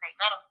one thing.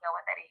 I don't care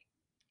what that is.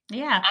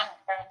 Yeah, I'm a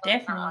firm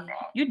believer on definitely.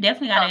 that. You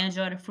definitely So, gotta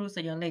enjoy the fruits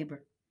of your labor.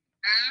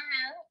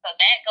 so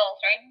that goes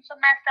right into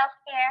my self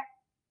care.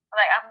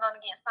 Like I'm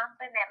gonna get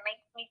something that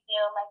makes me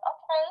feel like,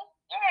 okay,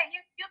 yeah, you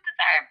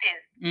deserve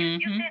this. You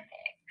Mm-hmm. did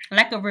that.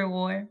 Like a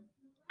reward.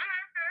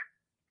 Mm-hmm.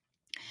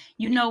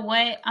 You know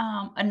what?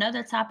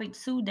 Another topic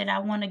too that I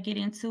want to get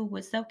into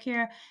with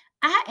self-care,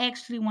 I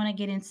actually want to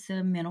get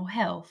into mental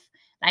health.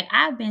 Like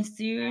I've been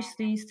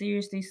seriously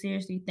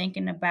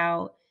thinking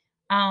about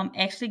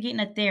actually getting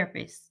a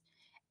therapist.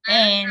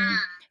 And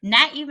Mm-hmm.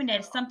 not Me even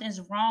that too. something's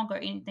wrong or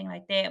anything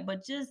like that,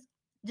 but just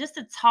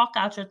to talk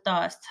out your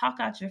thoughts, talk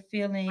out your Right.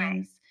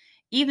 feelings,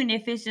 even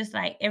if it's just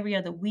like every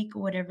other week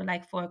or whatever,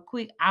 like for a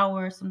quick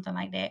hour or something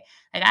like that.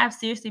 Like I've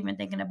seriously been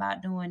thinking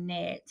about doing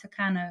that to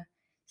kind of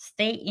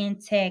stay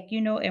intact,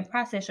 and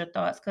process your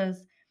thoughts.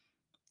 Because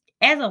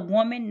as a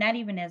woman, not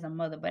even as a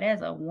mother, but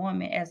as a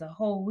woman as a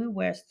whole, we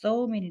wear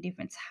so many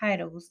different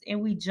titles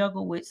and we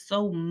juggle with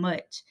so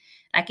much.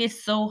 Like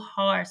it's so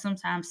hard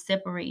sometimes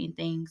separating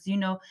things,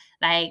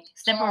 like Yes.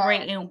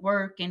 separating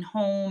work and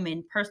home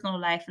and personal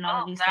life and all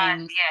of Oh these gosh,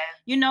 things.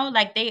 yes.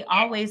 Like they Yes.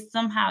 always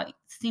somehow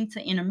seem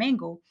to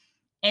intermingle.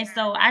 And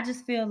so I Mm-hmm.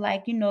 just feel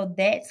like,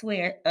 that's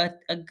where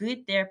a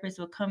good therapist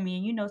will come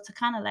in, to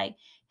kind of like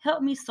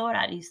help me sort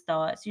out these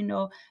thoughts,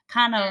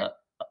 kind of,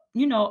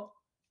 you know,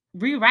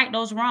 rewrite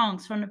those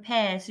wrongs from the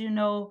past,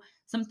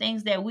 some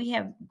things that we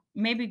have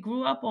maybe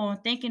grew up on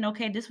thinking,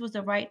 okay, this was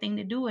the right thing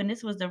to do and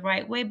this was the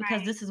right way because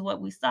Right. this is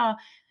what we saw.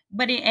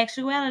 But in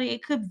actuality,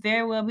 it could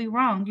very well be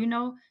wrong,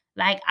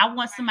 Like I want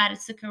Right. somebody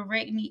to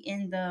correct me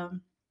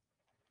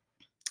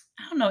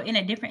I don't know, in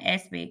a different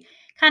aspect,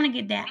 kind of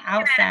get that Looking at it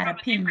outside from a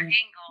different opinion.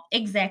 angle.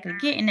 Exactly, Mm-hmm.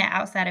 getting that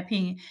outside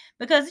opinion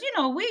because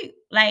we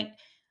like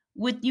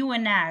with you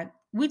and I,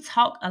 we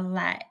talk a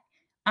lot.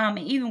 And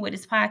even with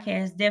this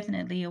podcast,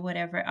 definitely or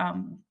whatever.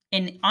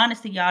 And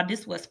honestly, y'all,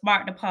 this what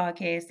sparked the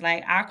podcast.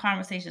 Like our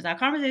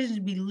conversations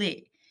be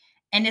lit,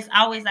 and it's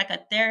always like a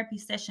therapy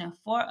session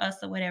for us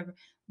or whatever.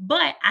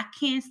 But I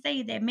can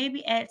say that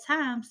maybe at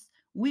times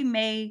we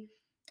may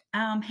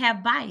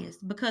have bias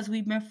because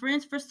we've been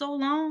friends for so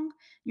long.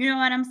 You know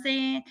what I'm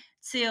saying?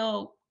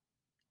 Till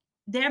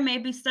there may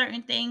be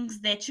certain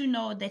things that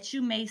that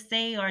you may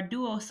say or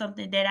do or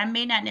something that I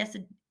may not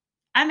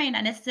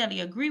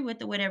necessarily agree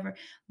with or whatever,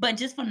 but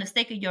just from the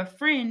sake of your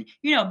friend,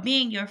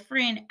 being your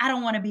friend, I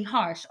don't want to be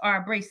harsh or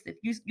abrasive.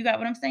 You got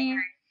what I'm saying?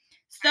 Right.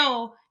 Right.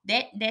 So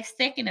that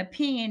second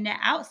opinion, that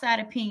outside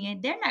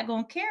opinion, they're not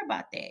gonna care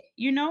about that.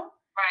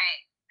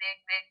 Right.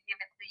 They give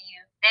it to you.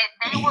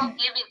 They will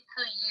give it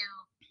to you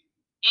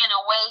in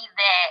a way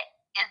that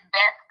is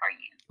best for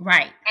you.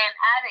 Right. And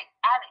I've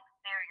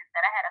experienced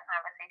that. I had a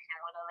conversation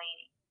with a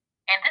lady,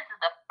 and this is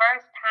the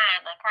first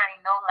time. Like, kind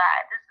of no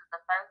lie, this is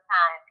the first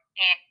time,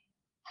 and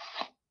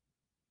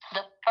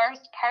the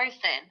first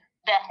person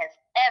that has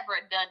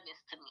ever done this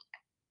to me.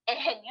 And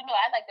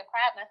I like to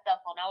pride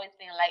myself on always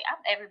being like, I'm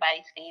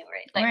everybody's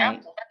favorite. Like I'm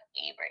Right. just a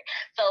favorite.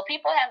 So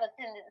people have a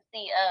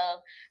tendency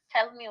of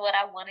telling me what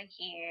I want to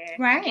hear,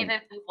 Right.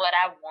 giving me what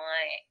I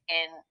want,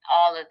 and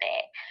all of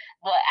that.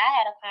 But I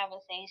had a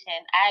conversation.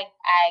 I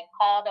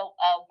called a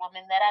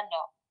woman that I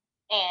know,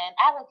 and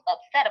I was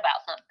upset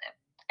about something.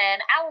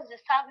 And I was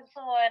just talking to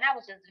her, and I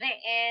was just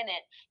venting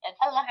and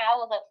telling her I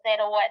was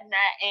upset or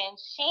whatnot. And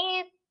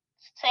she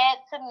said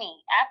to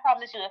me, I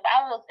promise you, if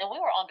I was, and we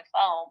were on the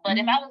phone, but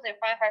if I Mhm. was in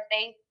front of her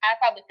face, I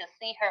probably could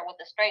see her with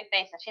a straight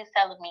face, and she's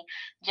telling me,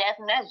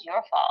 Jasmine, that's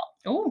your fault.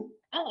 Ooh.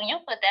 You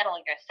put that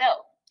on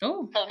yourself.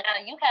 Ooh. So now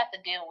you have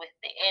to deal with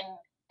it. And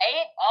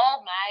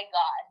oh my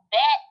God,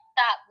 that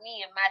stopped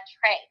me in my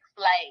tracks.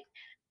 Like,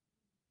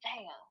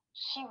 damn,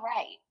 she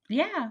right.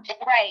 Yeah. She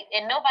right.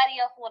 And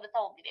nobody else would have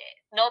told me that.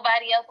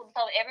 Nobody else would have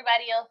told me.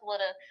 Everybody else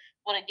would have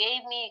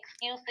gave me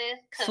excuses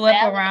to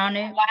Swept validate around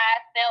it. why I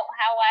felt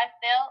how I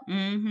felt.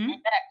 Mhm.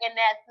 And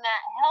that's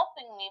not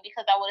helping me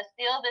because I would have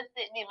still been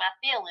sitting in my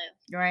feelings.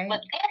 Right.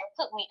 But then it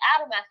took me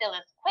out of my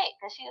feelings quick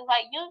because she was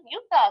like,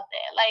 you caused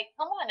that. Like,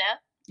 come on now.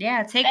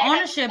 Yeah, take That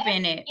ownership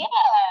in it. yeah.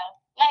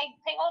 Like,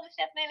 take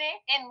ownership in it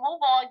and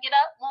move on, get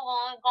up, move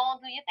on, go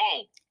and do your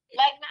thing.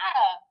 Like,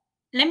 nah.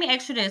 Let me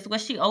ask you this,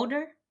 was she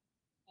older?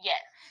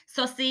 Yes.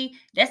 So see,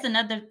 that's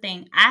another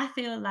thing. I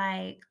feel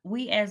like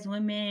we as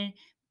women,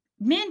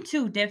 men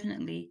too,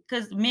 definitely,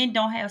 because men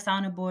don't have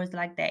sounding boards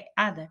like that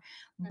either.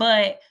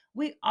 But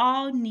we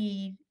all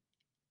need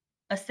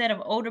a set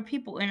of older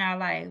people in our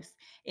lives.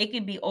 It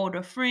can be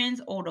older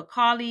friends, older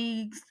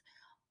colleagues,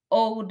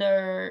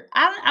 older,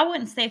 I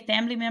wouldn't say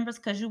family members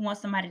because you want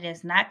somebody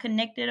that's not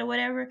connected or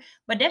whatever,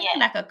 but definitely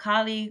Yes. like a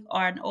colleague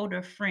or an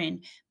older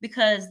friend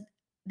because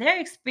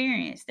they're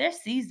experienced, they're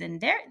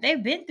seasoned,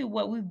 they've been through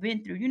what we've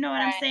been through. You know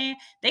what I'm Right. saying?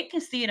 They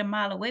can see it a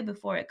mile away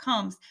before it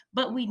comes,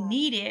 but we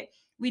need it.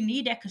 We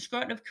need that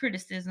constructive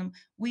criticism.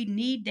 We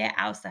need that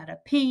outside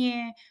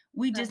opinion.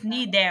 We just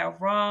need that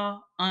raw,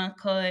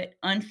 uncut,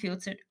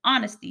 unfiltered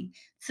honesty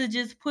to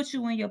just put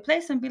you in your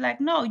place and be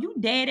like, no, you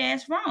dead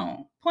ass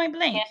wrong, point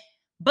blank. Yeah.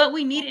 But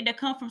we need it to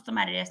come from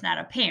somebody that's not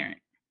a parent.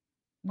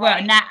 Well,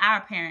 Right. not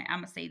our parent. I'm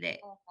gonna say that.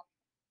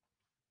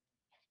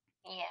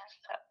 Yeah.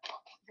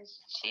 So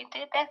she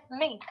did that for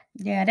me.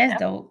 Yeah, that's Yep.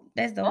 dope.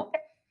 That's dope.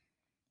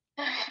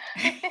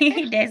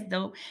 Okay. That's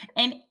dope.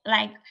 And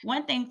like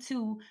one thing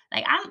too,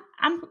 like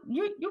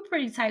you're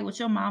pretty tight with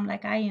your mom,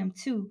 like I am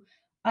too.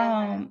 Mhm.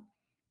 Um,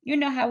 you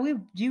know how we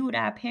viewed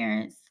our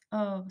parents,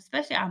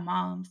 especially our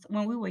moms,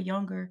 when we were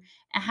younger,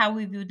 and how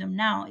we view them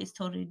now is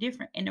totally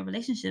different, and the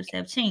relationships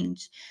have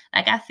changed.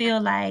 Like I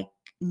feel like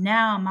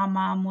now my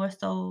mom more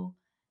so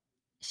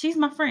she's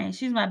my friend.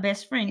 She's my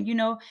best friend, you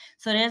know.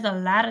 So there's a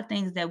lot of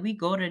things that we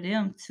go to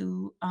them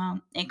to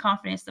in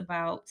confidence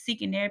about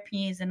seeking their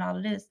opinions and all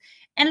of this.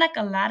 And like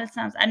a lot of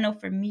times, I know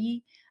for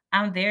me,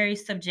 I'm very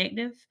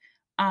subjective.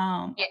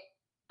 Um, Yeah.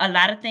 a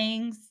lot of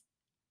things,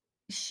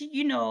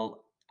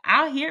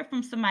 I'll hear it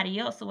from somebody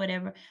else or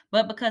whatever,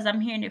 but because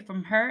I'm hearing it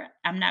from her,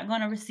 I'm not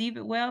gonna receive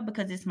it well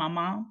because it's my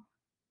mom.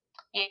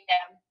 Yeah.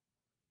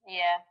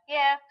 Yeah.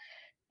 Yeah.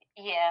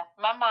 Yeah.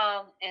 My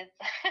mom is.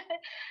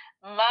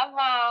 My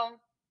mom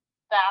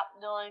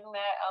stopped doing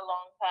that a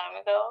long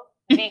time ago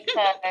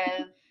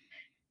because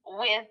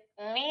with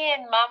me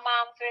and my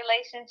mom's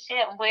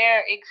relationship,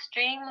 we're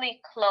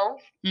extremely close,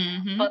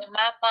 Mm-hmm. but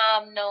my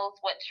mom knows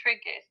what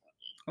triggers me.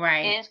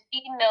 Right. And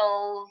she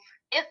knows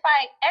it's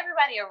like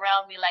everybody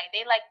around me, like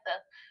they like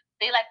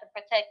to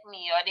protect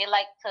me or they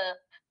like to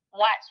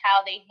watch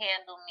how they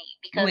handle me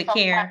because With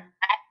sometimes care.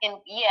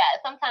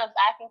 sometimes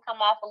I can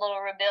come off a little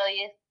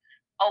rebellious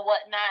or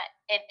whatnot,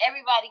 and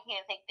everybody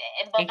can't take that.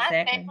 And but my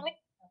Exactly. family,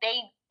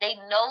 they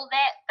know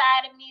that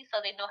side of me, so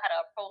they know how to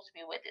approach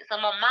me with it. So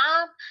my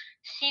mom,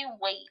 she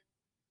waits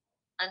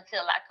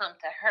until I come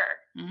to her.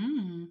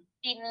 Mm.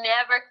 She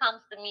never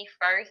comes to me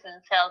first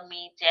and tell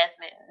me,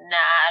 Jasmine,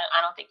 nah,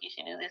 I don't think you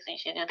should do this, you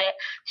should do that.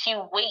 She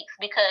waits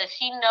because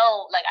she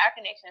knows, like, our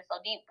connection is so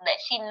deep that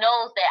she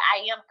knows that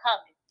I am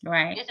coming.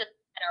 Right. It's just a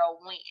matter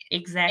of when. And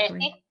Exactly.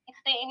 she's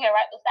sitting here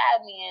right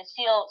beside me, and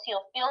she'll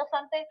feel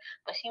something,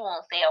 but she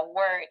won't say a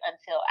word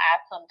until I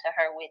come to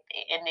her with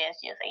it, and then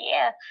she'll say,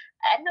 "Yeah,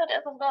 I know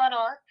that's what's going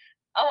on."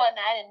 Oh,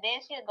 whatnot, and then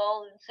she'll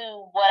go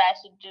into what I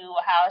should do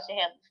or how I should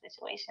handle the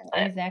situation.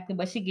 But Exactly.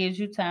 But she gives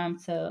you time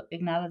to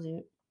acknowledge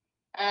it.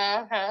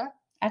 mhm,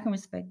 I can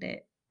respect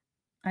that.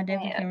 I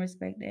definitely yeah, can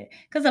respect that.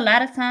 Because a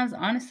lot of times,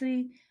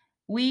 honestly,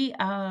 we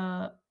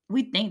uh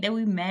we think that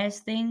we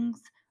mask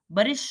things,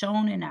 but it's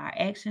shown in our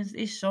actions,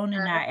 it's shown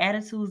in our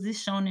attitudes,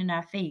 it's shown in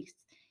our face.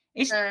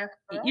 It's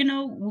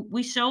mhm,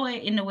 we show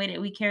it in the way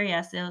that we carry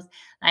ourselves.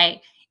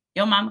 Like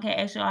your mama can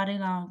ask you all day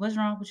long, "What's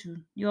wrong with you?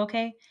 You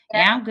okay?" yeah,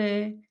 Yeah, I'm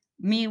good.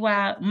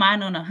 Meanwhile,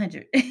 mine on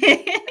 100.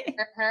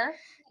 mhm,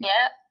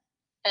 yeah.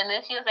 And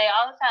then she'll say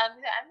all the time,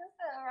 "I know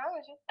something wrong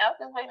with you. I was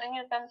just waiting on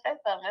you to come say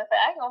something." I said,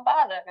 "I ain't gonna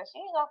bother her because she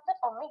ain't gonna flip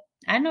on me."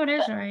 I know So,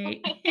 that's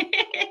right.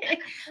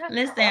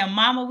 Listen,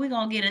 mama, we're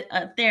gonna get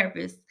a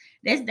therapist.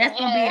 That's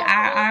gonna be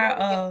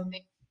yeah,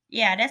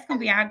 yeah, that's gonna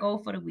be our goal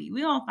for the week.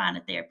 We're gonna find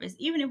a therapist.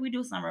 Even if we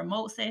do some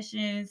remote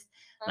sessions,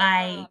 mhm,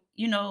 like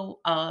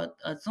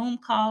a Zoom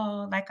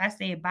call, like I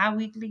said,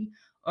 bi-weekly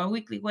or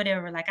weekly,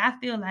 whatever. Like I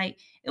feel like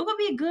it would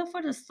be good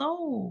for the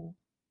soul,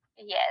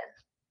 yes,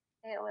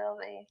 it will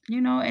be.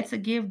 and to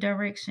give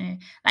direction.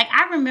 Like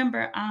I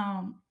remember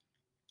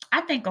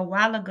I think a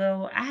while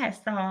ago I had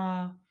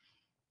saw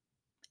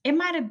it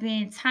might have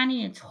been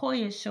Tiny and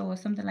Toya's show or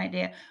something like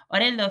that, or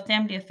that little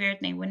family affair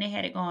thing when they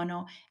had it going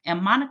on,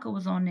 and Monica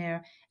was on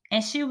there.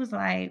 And she was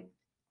like,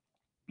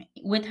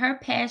 with her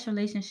past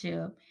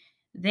relationship,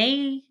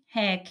 they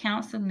had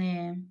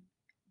counseling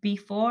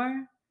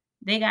before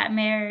they got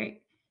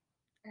married,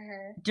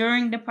 Mhm.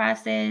 during the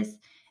process,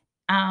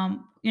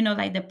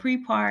 like the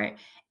pre-part,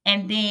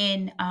 and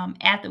then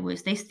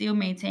afterwards they still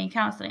maintain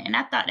counseling. And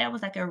I thought that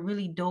was like a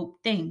really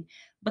dope thing,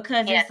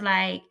 because Yeah. it's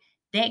like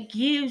that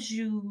gives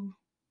you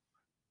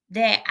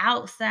that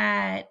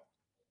outside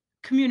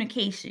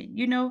communication,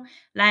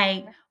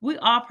 like we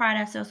all pride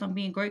ourselves on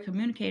being great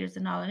communicators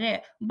and all of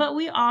that, but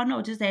we all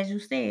know, just as you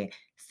said,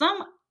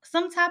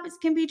 some topics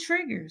can be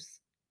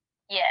triggers.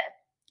 Yes.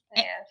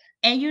 and, Yes.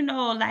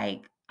 and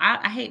like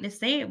I hate to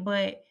say it,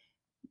 but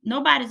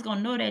nobody's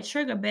gonna know that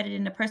trigger better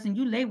than the person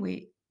you lay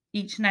with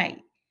each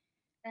night.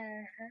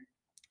 Mhm.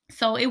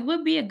 So it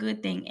would be a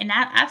good thing. And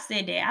I've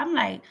said that. I'm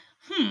like,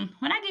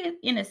 when I get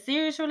in a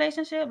serious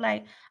relationship,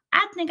 like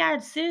I think I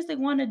seriously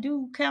want to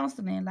do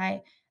counseling.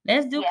 Like,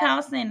 let's do Yeah.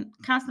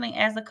 counseling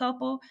as a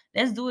couple.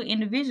 Let's do it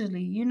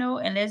individually,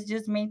 and let's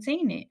just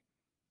maintain it.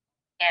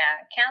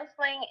 Yeah.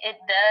 Counseling, it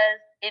does.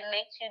 It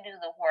makes you do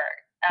the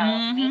work. Me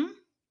Mm-hmm.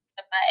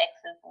 and my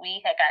exes,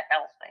 we had got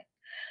counseling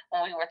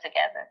when we were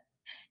together,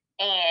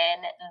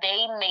 and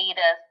they made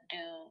us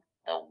do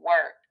the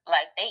work.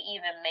 Like they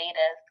even made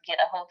us get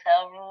a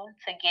hotel room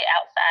to get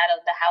outside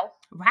of the house.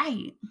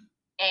 Right.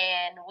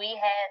 And we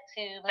had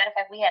to, matter of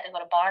fact, we had to go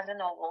to Barnes and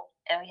Noble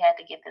and we had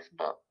to get this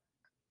book.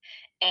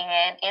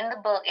 And in the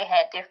book, it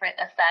had different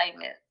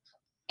assignments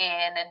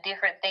and the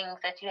different things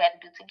that you had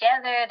to do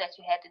together, that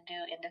you had to do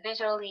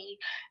individually.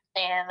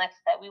 And like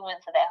I said, we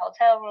went to that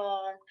hotel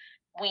room.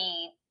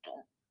 We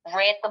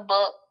read the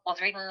book,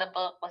 was reading the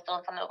book, was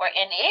doing some of the work,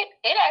 and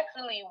it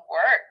actually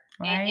worked.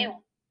 It Right.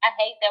 I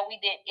hate that we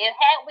did. It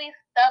had we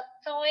stuck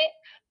to it,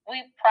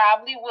 we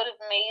probably would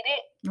have made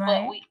it,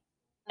 but Right. we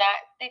not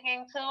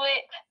sticking to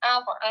it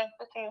for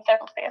unforeseen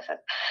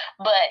circumstances.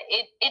 But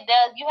it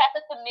does. You have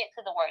to commit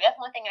to the work. That's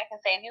one thing I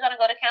can say. If you're gonna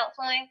go to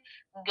counseling,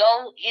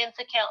 go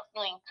into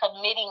counseling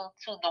committing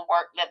to the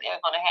work that they're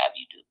gonna have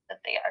you do.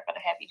 That they are gonna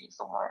have you do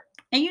some work.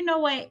 And you know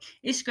what?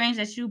 It's strange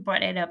that you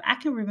brought that up. I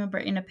can remember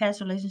in a past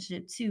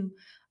relationship too.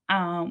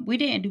 We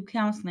didn't do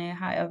counseling,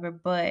 however,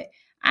 but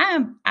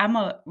I'm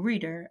a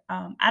reader.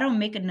 I don't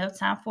make enough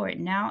time for it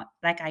now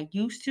like I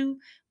used to,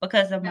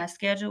 because of my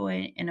schedule,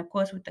 and of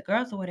course with the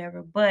girls or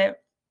whatever.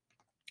 But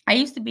I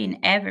used to be an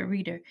avid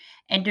reader.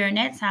 And during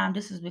that time,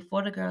 this was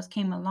before the girls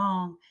came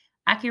along.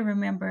 I can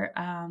remember,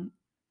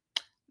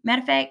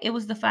 matter of fact, it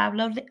was the Five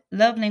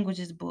Love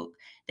Languages book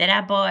that I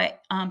bought,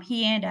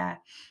 he and I,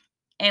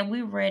 and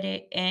we read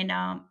it, and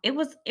it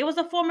was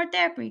a form of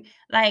therapy,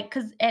 like,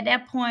 because at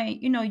that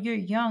point, you're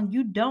young,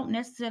 you don't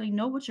necessarily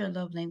know what your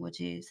love language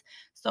is,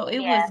 so it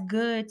Yeah. was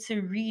good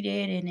to read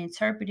it and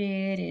interpret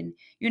it, and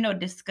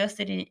discuss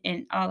it,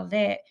 and all of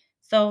that.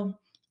 So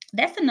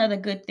that's another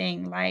good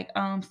thing, like,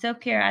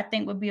 self-care, I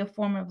think, would be a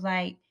form of,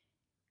 like,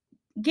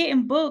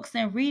 getting books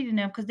and reading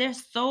them, because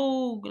there's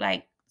so,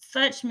 like,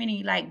 such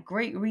many, like,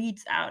 great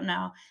reads out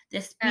now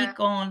that Mm, speak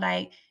on,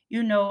 like,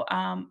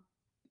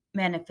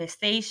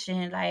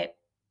 manifestation, like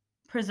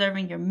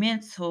preserving your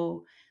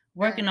mental,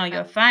 working on mhm.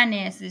 your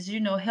finances,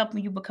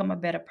 helping you become a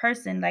better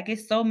person. Like,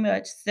 it's so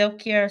much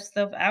self-care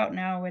stuff out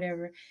now, or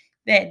whatever.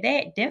 That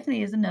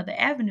definitely is another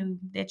avenue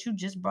that you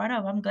just brought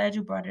up. I'm glad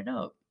you brought it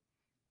up.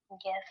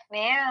 Yes,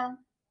 ma'am.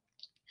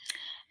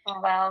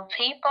 Well,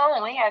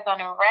 people, we are going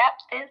to wrap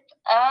this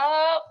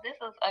up. This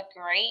was a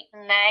great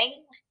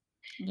night.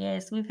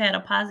 Yes, we've had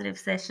a positive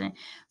session.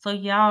 So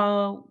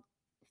y'all,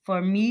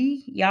 for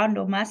me, y'all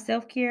know my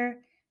self-care,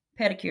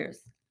 pedicures.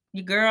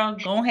 Your girl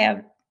gonna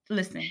have,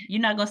 listen,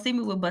 you're not gonna see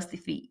me with busty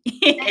feet.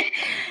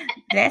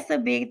 That's a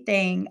big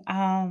thing.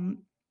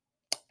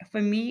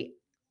 For me,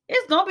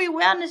 it's gonna be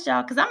wellness,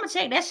 y'all, because I'm gonna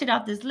check that shit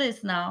off this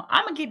list now.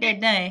 I'm gonna get that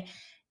done.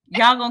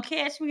 Y'all gonna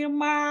catch me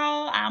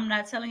tomorrow. I'm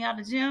not telling y'all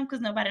the gym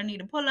because nobody need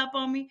to pull up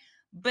on me,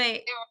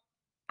 but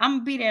I'm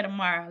gonna be there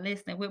tomorrow.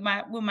 Listen, with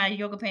my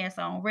yoga pants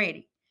on,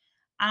 ready.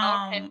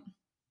 Okay. Um,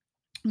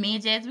 Me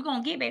and Jazz, we're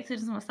gonna get back to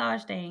this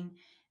massage thing,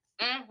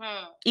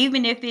 Mhm.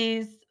 even if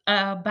it's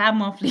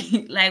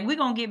bi-monthly. Like, we're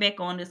gonna get back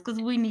on this because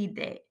we need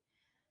that.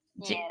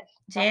 Yes.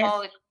 The Jazz,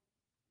 whole.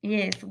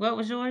 yes. What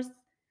was yours?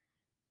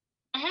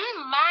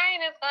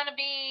 Mine is gonna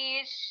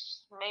be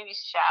maybe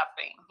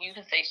shopping. You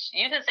can say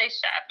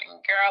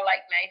shopping. Girl,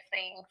 like nice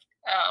things.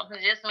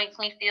 It just makes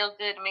me feel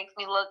good. It makes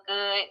me look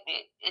good.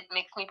 It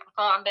makes me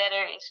perform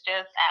better. It's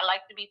just I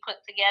like to be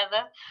put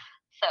together.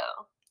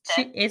 So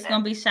It's that's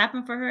gonna be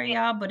shopping for her, it.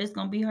 y'all, but it's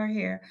gonna be her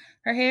hair.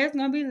 Her hair is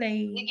gonna be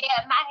laid.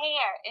 Yeah, my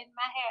hair. And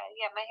my hair.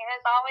 Yeah, my hair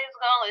is always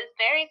going. It's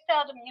very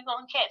seldom you're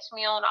gonna catch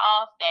me on an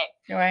off day.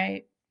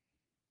 Right.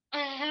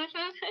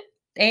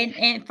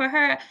 And for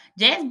her,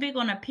 Jazz big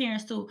on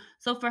appearance too.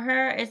 So for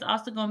her, it's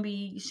also gonna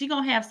be, she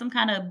gonna have some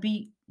kind of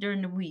beat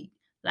during the week.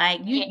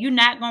 Like, Yeah. you're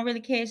not gonna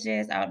really catch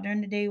Jazz out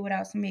during the day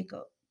without some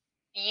makeup.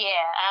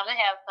 Yeah, I'm gonna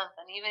have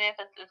something, even if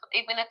it's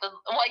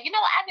well,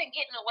 I've been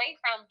getting away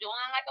from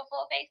doing like a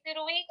full face through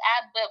the week.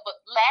 But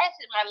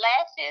lashes, my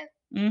lashes,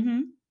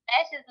 Mm-hmm.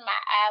 lashes, my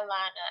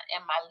eyeliner,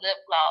 and my lip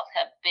gloss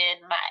have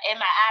been my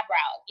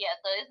eyebrows. Yeah,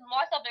 so it's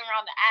more so been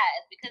around the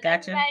eyes because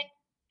Gotcha. everybody,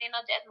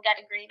 Jasmine got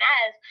the green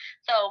eyes.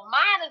 So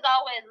mine is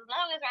always as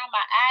long as around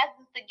my eyes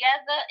is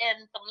together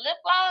and some lip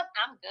gloss,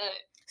 I'm good.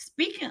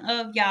 Speaking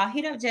of, y'all,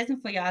 hit up Jasmine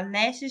for y'all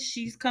lashes.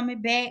 She's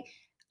coming back.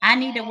 I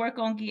need to Yes, work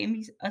on getting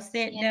me a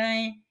set yes,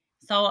 done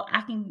so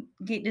I can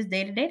get this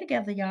day to day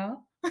together,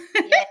 y'all.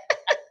 yes.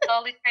 I'm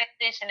slowly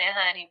transitioning,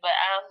 honey, but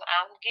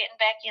I'm getting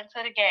back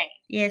into the game.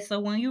 Yeah, so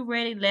when you're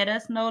ready, let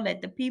us know,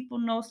 let the people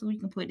know so we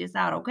can put this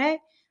out, okay?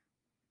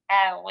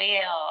 I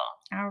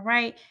will. All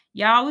right.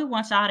 Y'all, we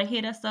want y'all to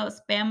hit us up,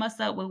 spam us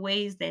up with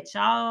ways that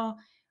y'all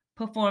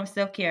perform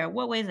self-care.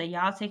 What ways are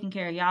y'all taking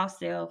care of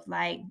yourself?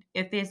 Like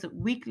if it's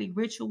weekly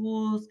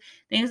rituals,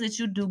 things that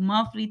you do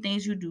monthly,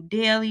 things you do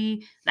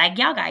daily. Like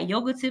y'all got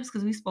yoga tips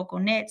because we spoke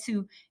on that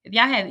too. If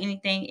y'all have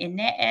anything in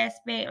that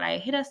aspect,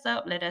 like hit us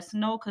up, let us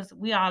know because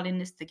we all in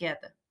this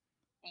together.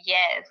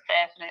 Yes,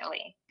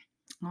 definitely.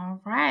 All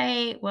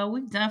right. Well,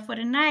 we've done for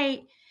the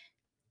night.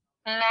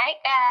 Night,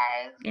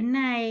 guys. Good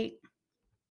night.